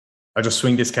just, I just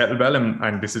swing this kettlebell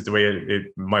and this is the way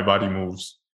my body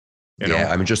moves. you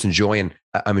know?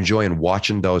 I'm enjoying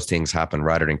watching those things happen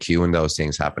rather than cueing those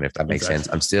things happen, if that makes sense.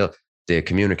 I'm still, the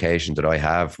communication that I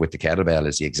have with the kettlebell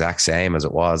is the exact same as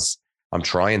it was. I'm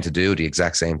trying to do the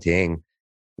exact same thing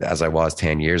as I was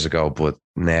 10 years ago, but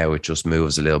now it just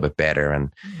moves a little bit better.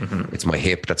 And it's my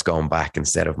hip that's going back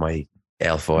instead of my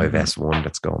L5 S1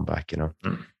 that's going back, you know.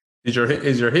 Did your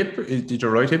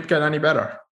right hip get any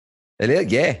better? A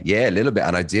little bit.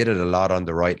 And I did it a lot on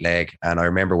the right leg. And I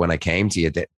remember when I came to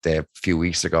you the few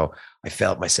weeks ago, I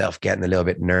felt myself getting a little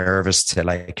bit nervous to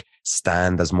like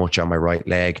stand as much on my right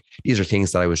leg. These are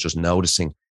things that I was just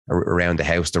noticing around the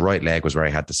house. The right leg was where I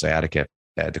had the sciatica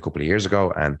a couple of years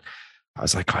ago. And I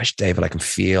was like, gosh, David, I can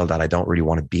feel that I don't really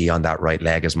want to be on that right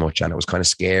leg as much. And it was kind of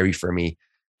scary for me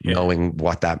knowing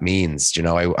what that means. You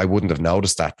know, I wouldn't have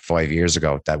noticed that 5 years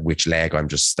ago, that which leg I'm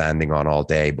just standing on all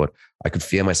day, but I could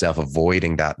feel myself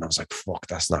avoiding that. And I was like, fuck,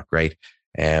 that's not great.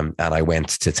 And I went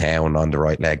to town on the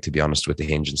right leg, to be honest, with the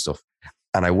hinge and stuff.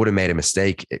 And I would have made a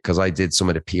mistake because I did some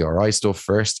of the PRI stuff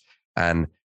first, and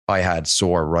I had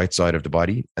sore right side of the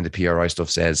body, and the PRI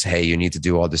stuff says, hey, you need to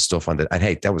do all this stuff on the, and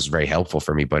hey, that was very helpful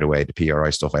for me, by the way, the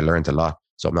PRI stuff. I learned a lot,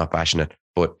 so I'm not passionate,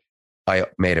 but I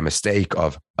made a mistake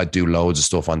of, I do loads of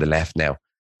stuff on the left now.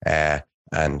 And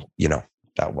you know,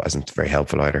 that wasn't very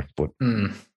helpful either, but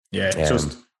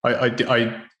just,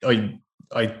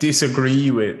 I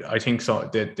disagree with, I think so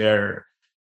that their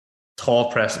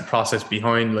thought process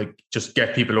behind like just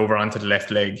get people over onto the left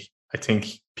leg. I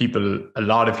think a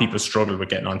lot of people struggle with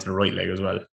getting onto the right leg as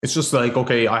well. It's just like,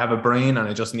 okay, I have a brain and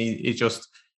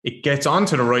it gets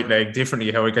onto the right leg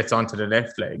differently how it gets onto the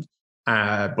left leg.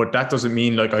 But that doesn't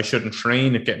mean like I shouldn't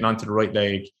train at getting onto the right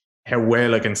leg, how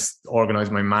well I can organize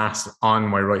my mass on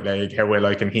my right leg, how well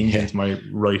I can hinge into my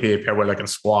right hip, how well I can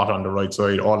squat on the right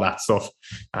side, all that stuff.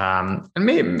 And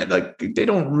maybe like they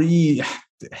don't really,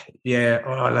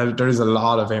 there is a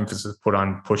lot of emphasis put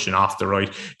on pushing off the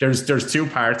right. There's two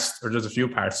parts, or there's a few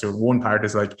parts. So one part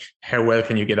is like, how well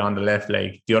can you get on the left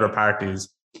leg? The other part is,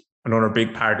 another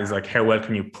big part is like, how well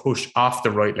can you push off the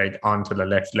right leg onto the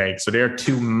left leg? So there are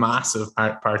two massive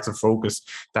parts of focus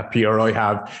that PRI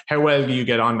have. How well do you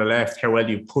get on the left? How well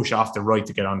do you push off the right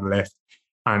to get on the left?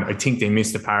 And I think they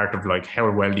missed the part of like,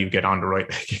 how well do you get on the right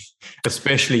leg,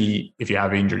 especially if you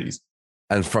have injuries.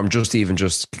 And from just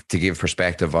to give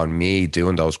perspective on me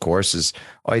doing those courses,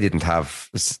 I didn't go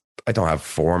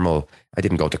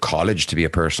to college to be a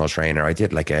personal trainer. I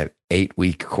did like a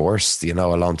 8-week course, you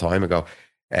know, a long time ago.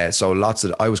 So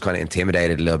I was kind of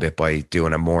intimidated a little bit by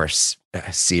doing a more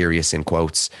serious, in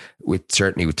quotes,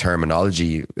 certainly with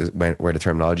terminology, where the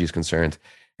terminology is concerned.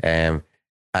 And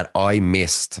I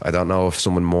missed, I don't know if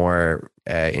someone more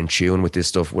in tune with this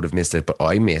stuff would have missed it, but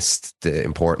I missed the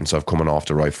importance of coming off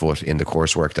the right foot in the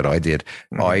coursework that I did.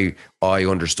 I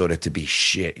understood it to be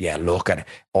shit. Yeah, look at it.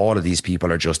 All of these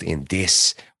people are just in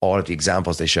this. All of the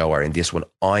examples they show are in this one.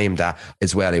 I'm that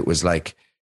as well. It was like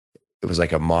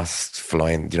a moth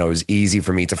flying, you know. It was easy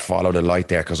for me to follow the light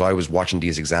there because I was watching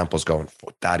these examples going,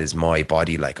 that is my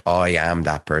body. Like I am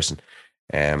that person.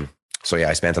 So yeah,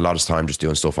 I spent a lot of time just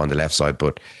doing stuff on the left side,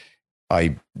 but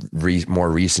I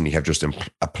more recently have just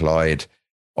applied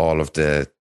all of the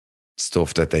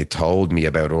stuff that they told me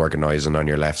about organizing on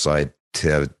your left side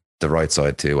to the right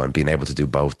side too, and being able to do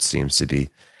both seems to be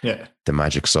the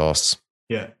magic sauce.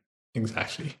 Yeah,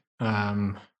 exactly.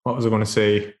 What was I going to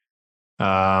say?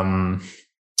 I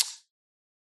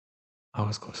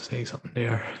was going to say something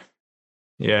there.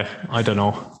 Yeah, I don't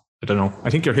know. I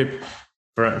think your hip,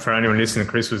 for anyone listening,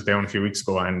 Chris was down a few weeks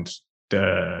ago, and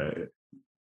the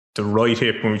right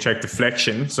hip, when we checked the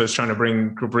flexion, so it's trying to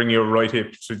bring your right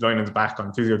hip to lying on his back on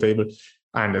the physio table,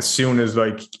 and as soon as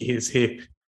like his hip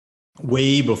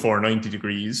way before 90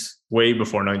 degrees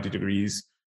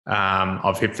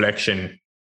of hip flexion,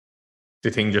 the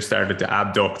thing just started to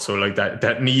abduct. So like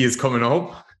that knee is coming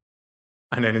up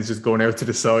and then it's just going out to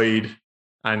the side.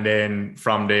 And then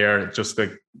from there, it just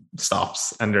like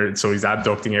stops. And so he's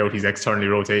abducting out, he's externally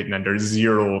rotating, and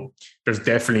there's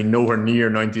definitely nowhere near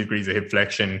 90 degrees of hip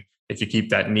flexion if you keep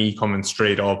that knee coming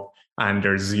straight up, and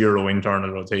there's zero internal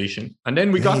rotation. And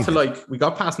then we got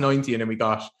past 90, and then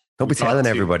don't be telling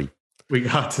everybody. We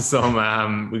got to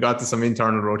some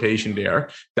internal rotation there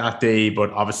that day,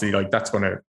 but obviously like that's going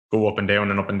to go up and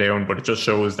down, but it just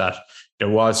shows that there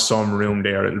was some room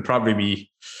there. It'll probably be,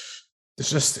 it's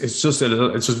just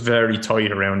very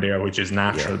tight around there, which is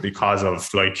natural because of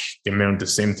like the amount of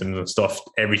symptoms and stuff.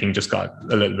 Everything just got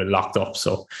a little bit locked up.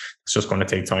 So it's just going to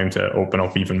take time to open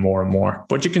up even more and more.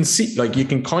 But you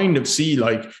can kind of see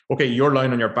like, okay, you're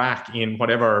lying on your back in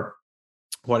whatever,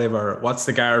 what's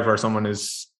the guard where someone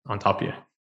is on top of you?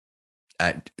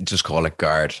 Just call it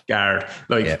guard. Guard.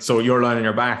 Like, so you're lying on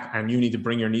your back and you need to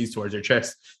bring your knees towards your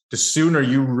chest. The sooner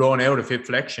you run out of hip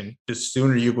flexion, the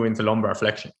sooner you go into lumbar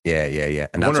flexion. Yeah.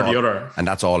 And one that's or all, the other. And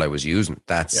that's all I was using.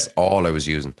 That's all I was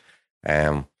using.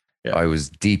 I was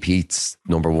Deep Heat's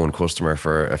number one customer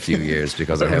for a few years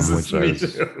because of how much I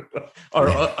was. Or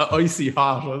icy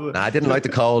hot, was it? Nah, I didn't like the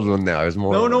cold one now. I was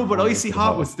more. No, but icy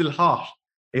hot was still hot.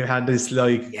 It had this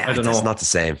like, I don't know. It's not the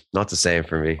same. Not the same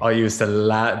for me. I used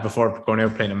to, before going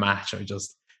out playing a match,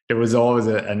 there was always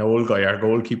an old guy, our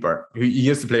goalkeeper, who he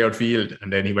used to play outfield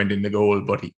and then he went in the goal,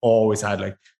 but he always had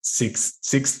like six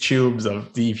tubes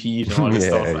of Deep Heat and all this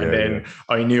stuff. And then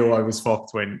I knew I was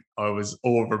fucked when I was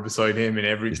over beside him in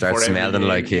every. You start smelling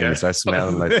like him. You start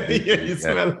smelling like him. You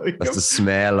smell like that's him. The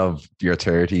smell of your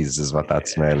 30s is what that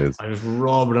smell is. I was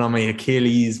rubbing on my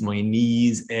Achilles, my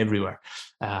knees, everywhere.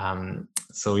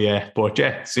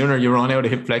 Sooner you run out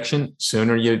of hip flexion,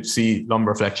 sooner you see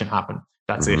lumbar flexion happen.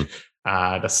 That's it.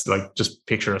 That's like, just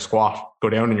picture a squat. Go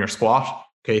down in your squat.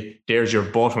 Okay, there's your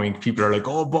butt wink. People are like,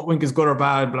 "Oh, butt wink is good or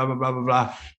bad." Blah blah blah blah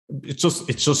blah. It's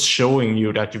just showing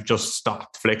you that you've just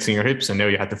stopped flexing your hips and now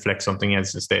you had to flex something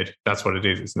else instead. That's what it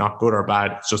is. It's not good or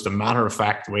bad. It's just a matter of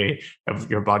fact way of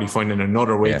your body finding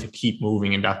another way to keep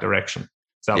moving in that direction.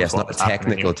 So it's not a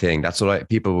technical thing. That's what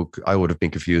I would have been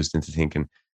confused into thinking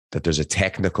that there's a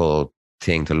technical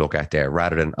thing to look at there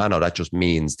rather than, I know that just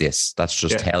means this. That's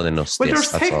just telling us this.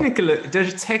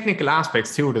 There's technical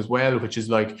aspects to it as well, which is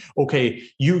like, okay,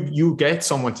 you get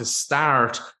someone to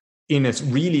start in a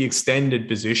really extended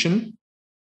position,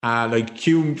 like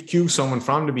cue someone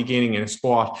from the beginning in a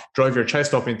squat, drive your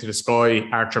chest up into the sky,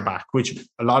 arch your back, which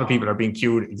a lot of people are being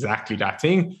cued exactly that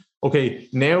thing. Okay,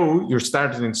 now you're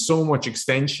starting in so much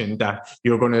extension that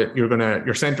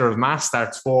your center of mass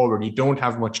starts forward. You don't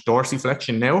have much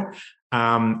dorsiflexion now.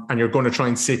 And you're going to try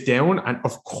and sit down, and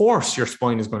of course your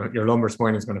lumbar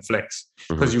spine is going to flex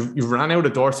because you've ran out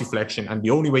of dorsiflexion, and the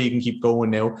only way you can keep going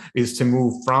now is to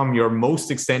move from your most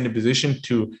extended position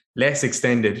to less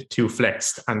extended to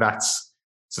flexed, and that's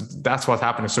what's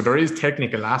happening. So there is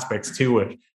technical aspects to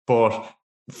it, but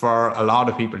for a lot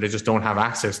of people, they just don't have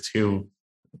access to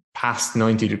past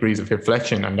 90 degrees of hip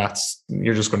flexion, and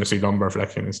you're just going to see lumbar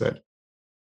flexion instead.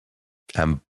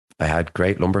 I had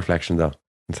great lumbar flexion though,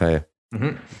 I'll tell you.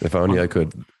 If only I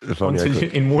could.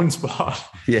 In one spot.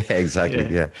 Yeah, exactly.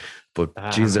 Yeah. But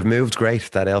geez, they've moved great,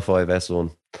 that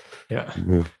L5S1. Yeah.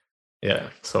 Yeah.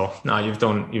 So no, you've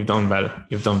done well.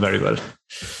 You've done very well.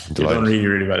 You've done really,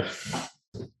 really well.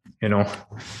 You know.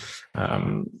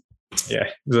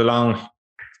 It was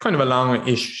kind of a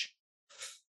long-ish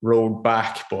road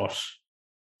back, but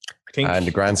I think and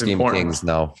the grand scheme of things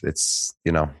now, it's,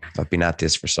 I've been at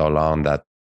this for so long that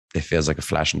it feels like a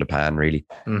flash in the pan, really.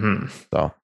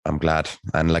 So I'm glad.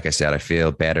 And like I said, I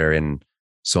feel better in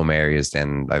some areas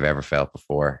than I've ever felt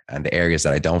before. And the areas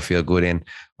that I don't feel good in,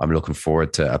 I'm looking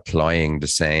forward to applying the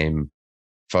same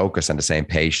focus and the same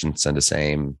patience and the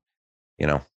same,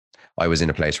 I was in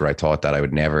a place where I thought that I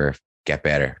would never get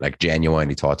better, like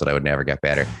genuinely thought that I would never get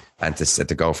better. And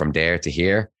to go from there to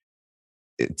here,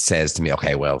 it says to me,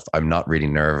 okay, well, I'm not really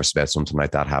nervous about something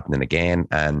like that happening again.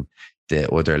 And the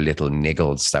other little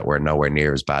niggles that were nowhere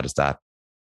near as bad as that,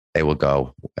 they will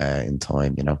go in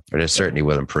time, or they certainly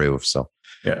will improve. So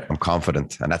I'm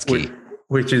confident, and that's key.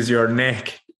 Which is your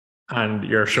neck and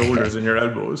your shoulders and your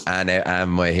elbows.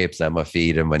 And my hips and my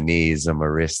feet and my knees and my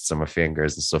wrists and my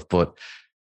fingers and stuff. But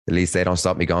at least they don't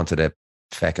stop me going to the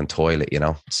fucking toilet,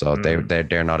 So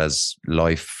they're not as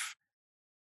life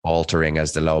altering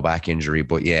as the low back injury,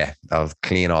 but I'll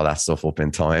clean all that stuff up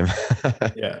in time.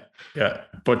 Yeah.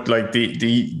 But like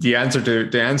the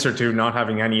answer to not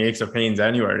having any aches or pains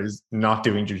anywhere is not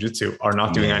doing jiu-jitsu or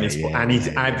not doing any sport,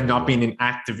 not being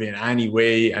inactive in any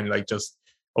way, and like just,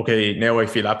 okay, now I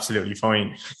feel absolutely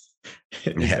fine.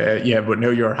 But now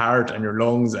your heart and your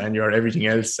lungs and your everything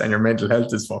else and your mental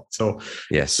health is fucked. So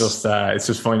it's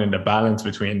just finding the balance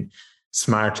between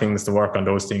smart things to work on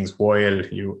those things while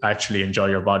you actually enjoy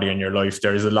your body and your life.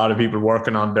 There's a lot of people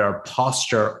working on their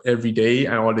posture every day,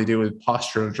 and all they do is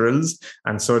postural drills,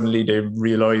 and suddenly they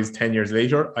realize 10 years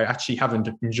later, I actually haven't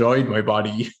enjoyed my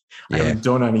body. I haven't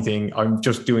done anything. I'm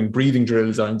just doing breathing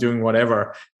drills. I'm doing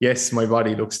whatever. Yes, my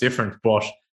body looks different, but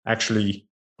actually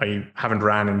I haven't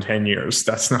ran in 10 years.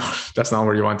 That's not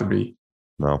where you want to be.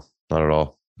 No, not at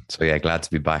all. So glad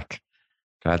to be back.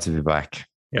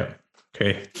 Yeah.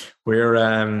 Okay. Where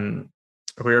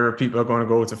are people going to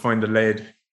go to find the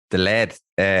lead? The lead.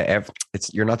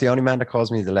 You're not the only man that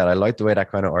calls me the lead. I like the way that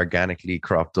kind of organically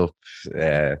cropped up.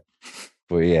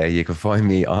 But you can find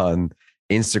me on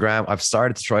Instagram. I've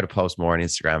started to try to post more on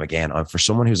Instagram again. For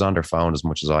someone who's on their phone as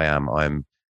much as I am, I'm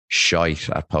shite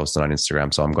at posting on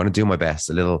Instagram. So I'm going to do my best,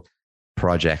 a little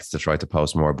projects to try to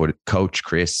post more. But Coach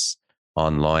Chris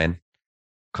online,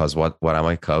 because what am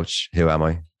I, Coach? Who am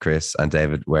I? Chris. And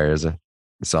David, where is it?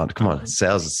 It's on. Come on, it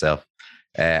sells itself.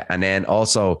 And then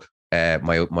also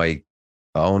my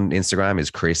own Instagram is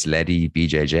Chris Leddy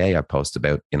BJJ. I post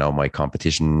about, my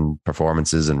competition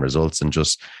performances and results and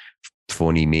just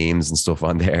funny memes and stuff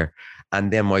on there.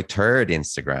 And then my third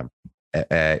Instagram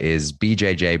is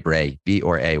BJJ Bray,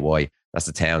 B-R-A-Y. That's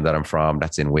the town that I'm from.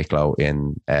 That's in Wicklow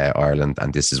in Ireland.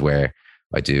 And this is where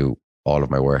I do all of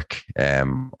my work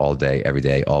all day, every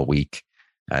day, all week.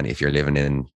 And if you're living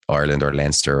in Ireland or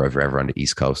Leinster or if you're ever on the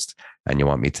East Coast and you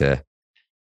want me to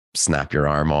snap your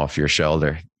arm off your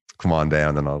shoulder, come on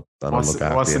down and I'll look after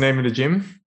you. What's the name of the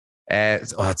gym?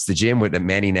 It's the gym with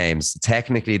many names.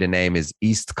 Technically, the name is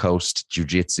East Coast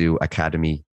Jiu-Jitsu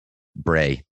Academy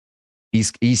Bray.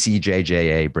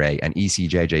 ECJJA Bray. And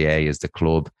ECJJA is the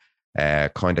club,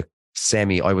 kind of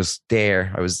I was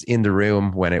there. I was in the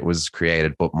room when it was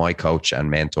created, but my coach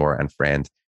and mentor and friend,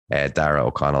 Dara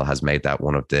O'Connell, has made that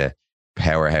one of the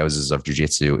powerhouses of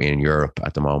jiu-jitsu in Europe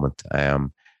at the moment.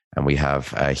 And we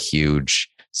have a huge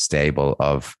stable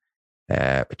of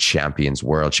champions,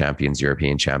 world champions,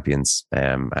 European champions,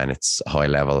 and it's high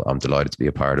level. I'm delighted to be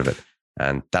a part of it,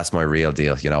 and that's my real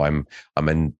deal.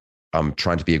 I'm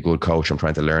trying to be a good coach. I'm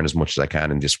trying to learn as much as I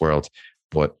can in this world,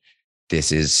 but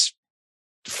this is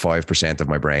 5% of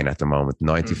my brain at the moment.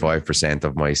 95%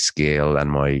 of my skill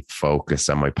and my focus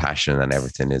and my passion and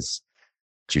everything is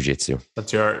jiu-jitsu.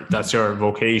 That's your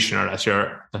vocation, or that's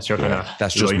your kind of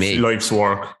that's just me. Life's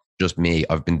work. Just me.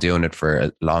 I've been doing it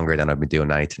for longer than I've been doing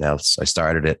anything else. I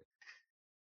started it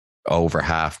over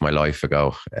half my life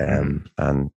ago. And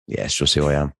yeah, it's just who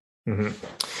I am. Mm-hmm.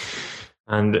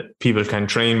 And people can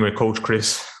train with Coach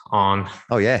Chris on.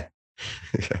 Oh yeah.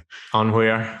 On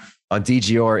where? On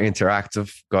DGR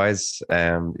Interactive, guys.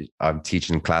 I'm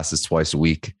teaching classes twice a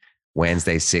week.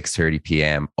 Wednesday, 6:30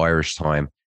 p.m. Irish time,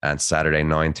 and Saturday,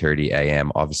 9:30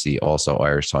 a.m. Obviously also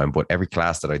Irish time. But every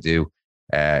class that I do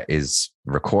is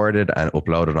recorded and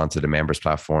uploaded onto the members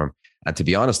platform. And to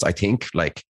be honest, I think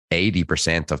like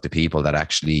 80% of the people that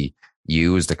actually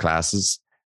use the classes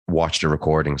watch the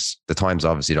recordings. The times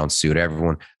obviously don't suit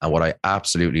everyone. And what I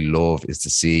absolutely love is to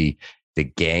see the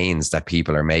gains that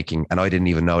people are making. And I didn't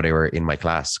even know they were in my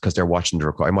class because they're watching the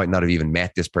record. I might not have even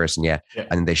met this person yet. Yeah.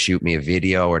 And they shoot me a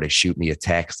video or they shoot me a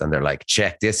text and they're like,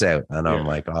 check this out. And I'm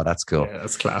like, oh, that's cool. Yeah,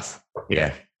 that's class.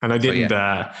 Yeah. And I didn't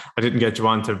get you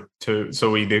on to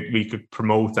so we could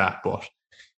promote that, but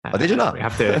did you not? we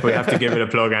have to give it a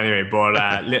plug anyway.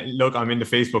 But look, I'm in the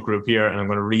Facebook group here, and I'm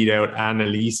going to read out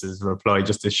Annalise's reply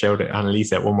just to shout at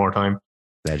Annalise out one more time.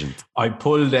 Legend. I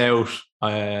pulled out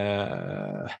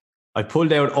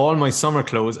all my summer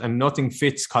clothes, and nothing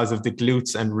fits because of the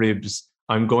glutes and ribs.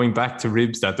 I'm going back to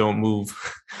ribs that don't move.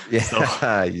 Yeah, so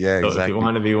exactly. If you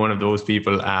want to be one of those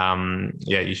people,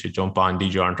 you should jump on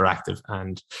DGR Interactive.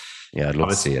 And yeah, I'd love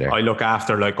to see it there. I look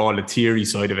after like all the theory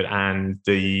side of it and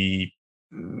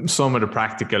some of the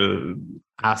practical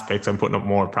aspects. I'm putting up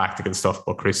more practical stuff,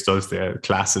 but Chris does the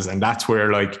classes, and that's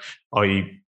where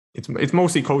it's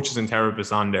mostly coaches and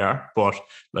therapists on there, but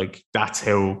like that's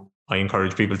how I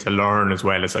encourage people to learn as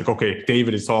well. It's like, okay,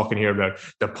 David is talking here about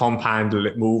the pump handle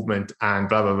movement and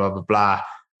blah, blah, blah, blah, blah.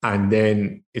 And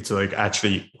then it's like,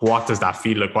 actually, what does that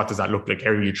feel like? What does that look like?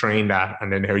 How do you train that?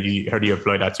 And then how do you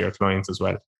apply that to your clients as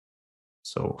well?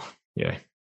 So yeah,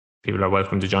 people are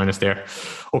welcome to join us there.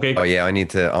 Okay. Oh yeah,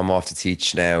 I'm off to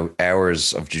teach now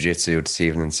hours of jiu-jitsu this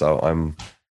evening. So I'm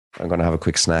going to have a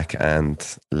quick snack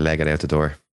and leg it out the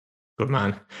door. Good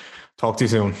man. Talk to you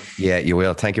soon. Yeah, you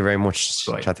will. Thank you very much.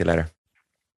 Bye. Chat to you later.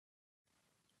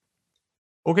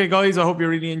 Okay, guys, I hope you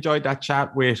really enjoyed that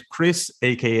chat with Chris,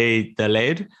 aka The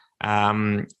Lead.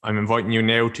 I'm inviting you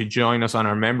now to join us on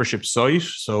our membership site.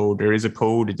 So there is a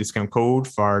discount code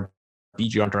for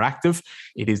DGR Interactive.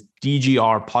 It is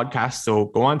DGR Podcast. So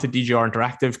go on to DGR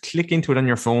Interactive, click into it on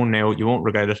your phone now. You won't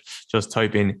regret it. Just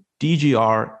type in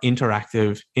DGR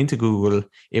Interactive into Google.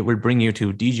 It will bring you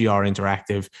to DGR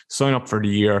Interactive. Sign up for the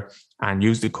year and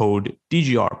use the code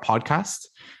DGR Podcast.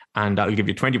 And that'll give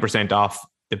you 20% off,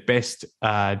 the best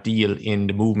deal in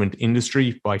the movement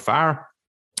industry by far.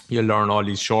 You'll learn all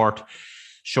these short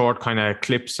kind of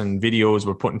clips and videos.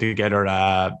 We're putting together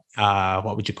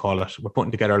what would you call it? We're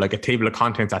putting together like a table of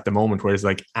contents at the moment, where it's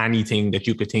like anything that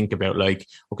you could think about, like,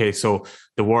 okay, so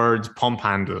the word pump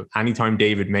handle, anytime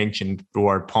David mentioned the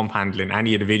word pump handle in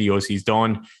any of the videos he's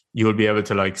done, you'll be able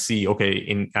to like see,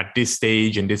 okay, at this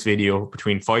stage in this video,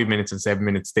 between 5 minutes and 7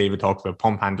 minutes, David talks about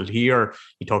pump handle here,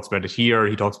 he talks about it here,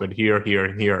 he talks about it here, here,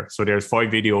 and here. So there's 5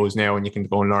 videos now, and you can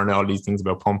go and learn all these things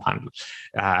about pump handle.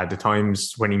 The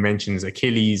times when he mentions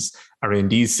Achilles are in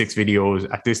these 6 videos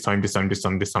at this time, this time, this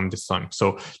time, this time, this time.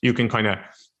 So you can kind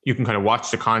of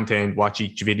watch the content, watch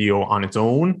each video on its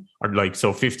own, or like,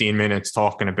 so 15 minutes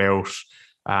talking about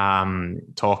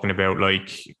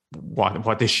like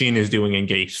what the shin is doing in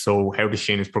gait. So how the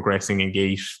shin is progressing in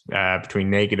gait, between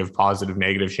negative, positive,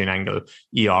 negative shin angle,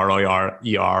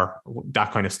 ER,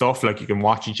 that kind of stuff. Like, you can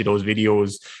watch each of those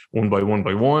videos one by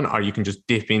one, or you can just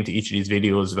dip into each of these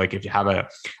videos. Like, if you have a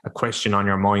question on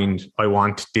your mind, I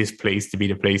want this place to be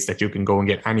the place that you can go and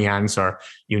get any answer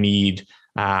you need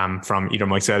from either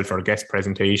myself or a guest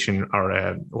presentation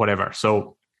or whatever.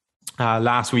 So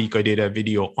last week I did a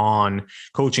video on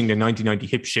coaching the 90-90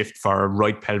 hip shift for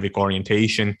right pelvic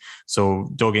orientation.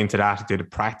 So dug into that, did a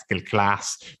practical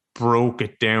class, broke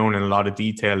it down in a lot of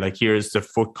detail. Like, here's the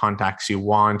foot contacts you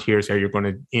want, here's how you're going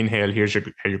to inhale, here's how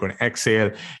you're going to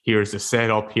exhale, here's the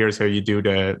setup, here's how you do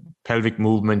the pelvic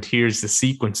movement, here's the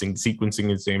sequencing.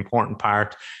 Sequencing is the important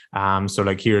part. So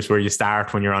like, here's where you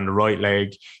start when you're on the right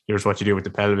leg, here's what you do with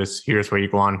the pelvis, here's where you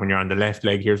go on when you're on the left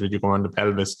leg, here's where you go on the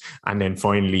pelvis, and then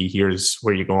finally here's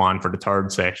where you go on for the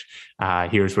third set.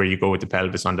 Here's where you go with the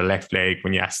pelvis on the left leg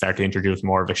when you start to introduce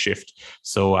more of a shift.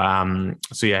 So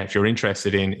yeah, if you're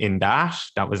interested in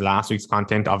that was last week's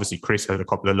content. Obviously Chris had a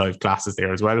couple of live classes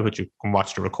there as well, which you can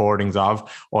watch the recordings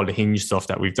of, all the hinge stuff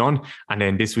that we've done. And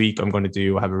then this week I have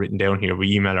it written down here,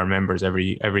 we email our members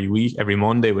every week, every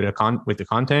Monday with the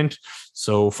content.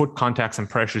 So foot contacts and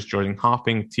pressures during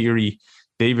hopping theory.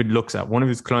 David looks at one of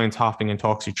his clients hopping and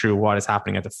talks you through what is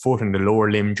happening at the foot and the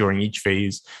lower limb during each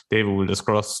phase. David will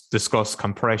discuss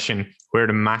compression, where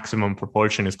the maximum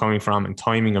propulsion is coming from, and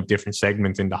timing of different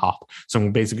segments in the hop. So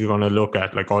I'm basically going to look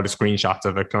at like all the screenshots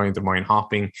of a client of mine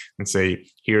hopping and say,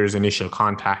 here's initial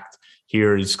contact,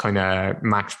 here's kind of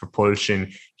max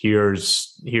propulsion,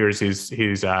 here's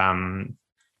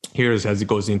as it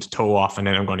goes into toe off, and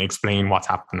then I'm going to explain what's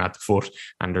happening at the foot,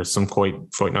 and there's some quite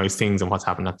nice things and what's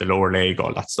happening at the lower leg,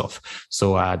 all that stuff.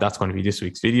 So that's going to be this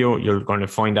week's video. You're going to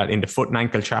find that in the foot and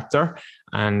ankle chapter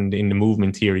and in the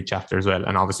movement theory chapter as well.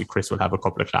 And obviously Chris will have a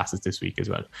couple of classes this week as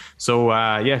well. So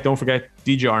don't forget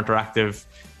DGR Interactive.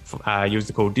 Use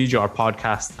the code DGR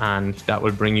podcast, and that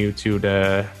will bring you to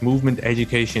the movement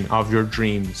education of your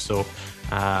dreams. So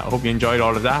I hope you enjoyed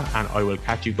all of that, and I will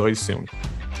catch you guys soon.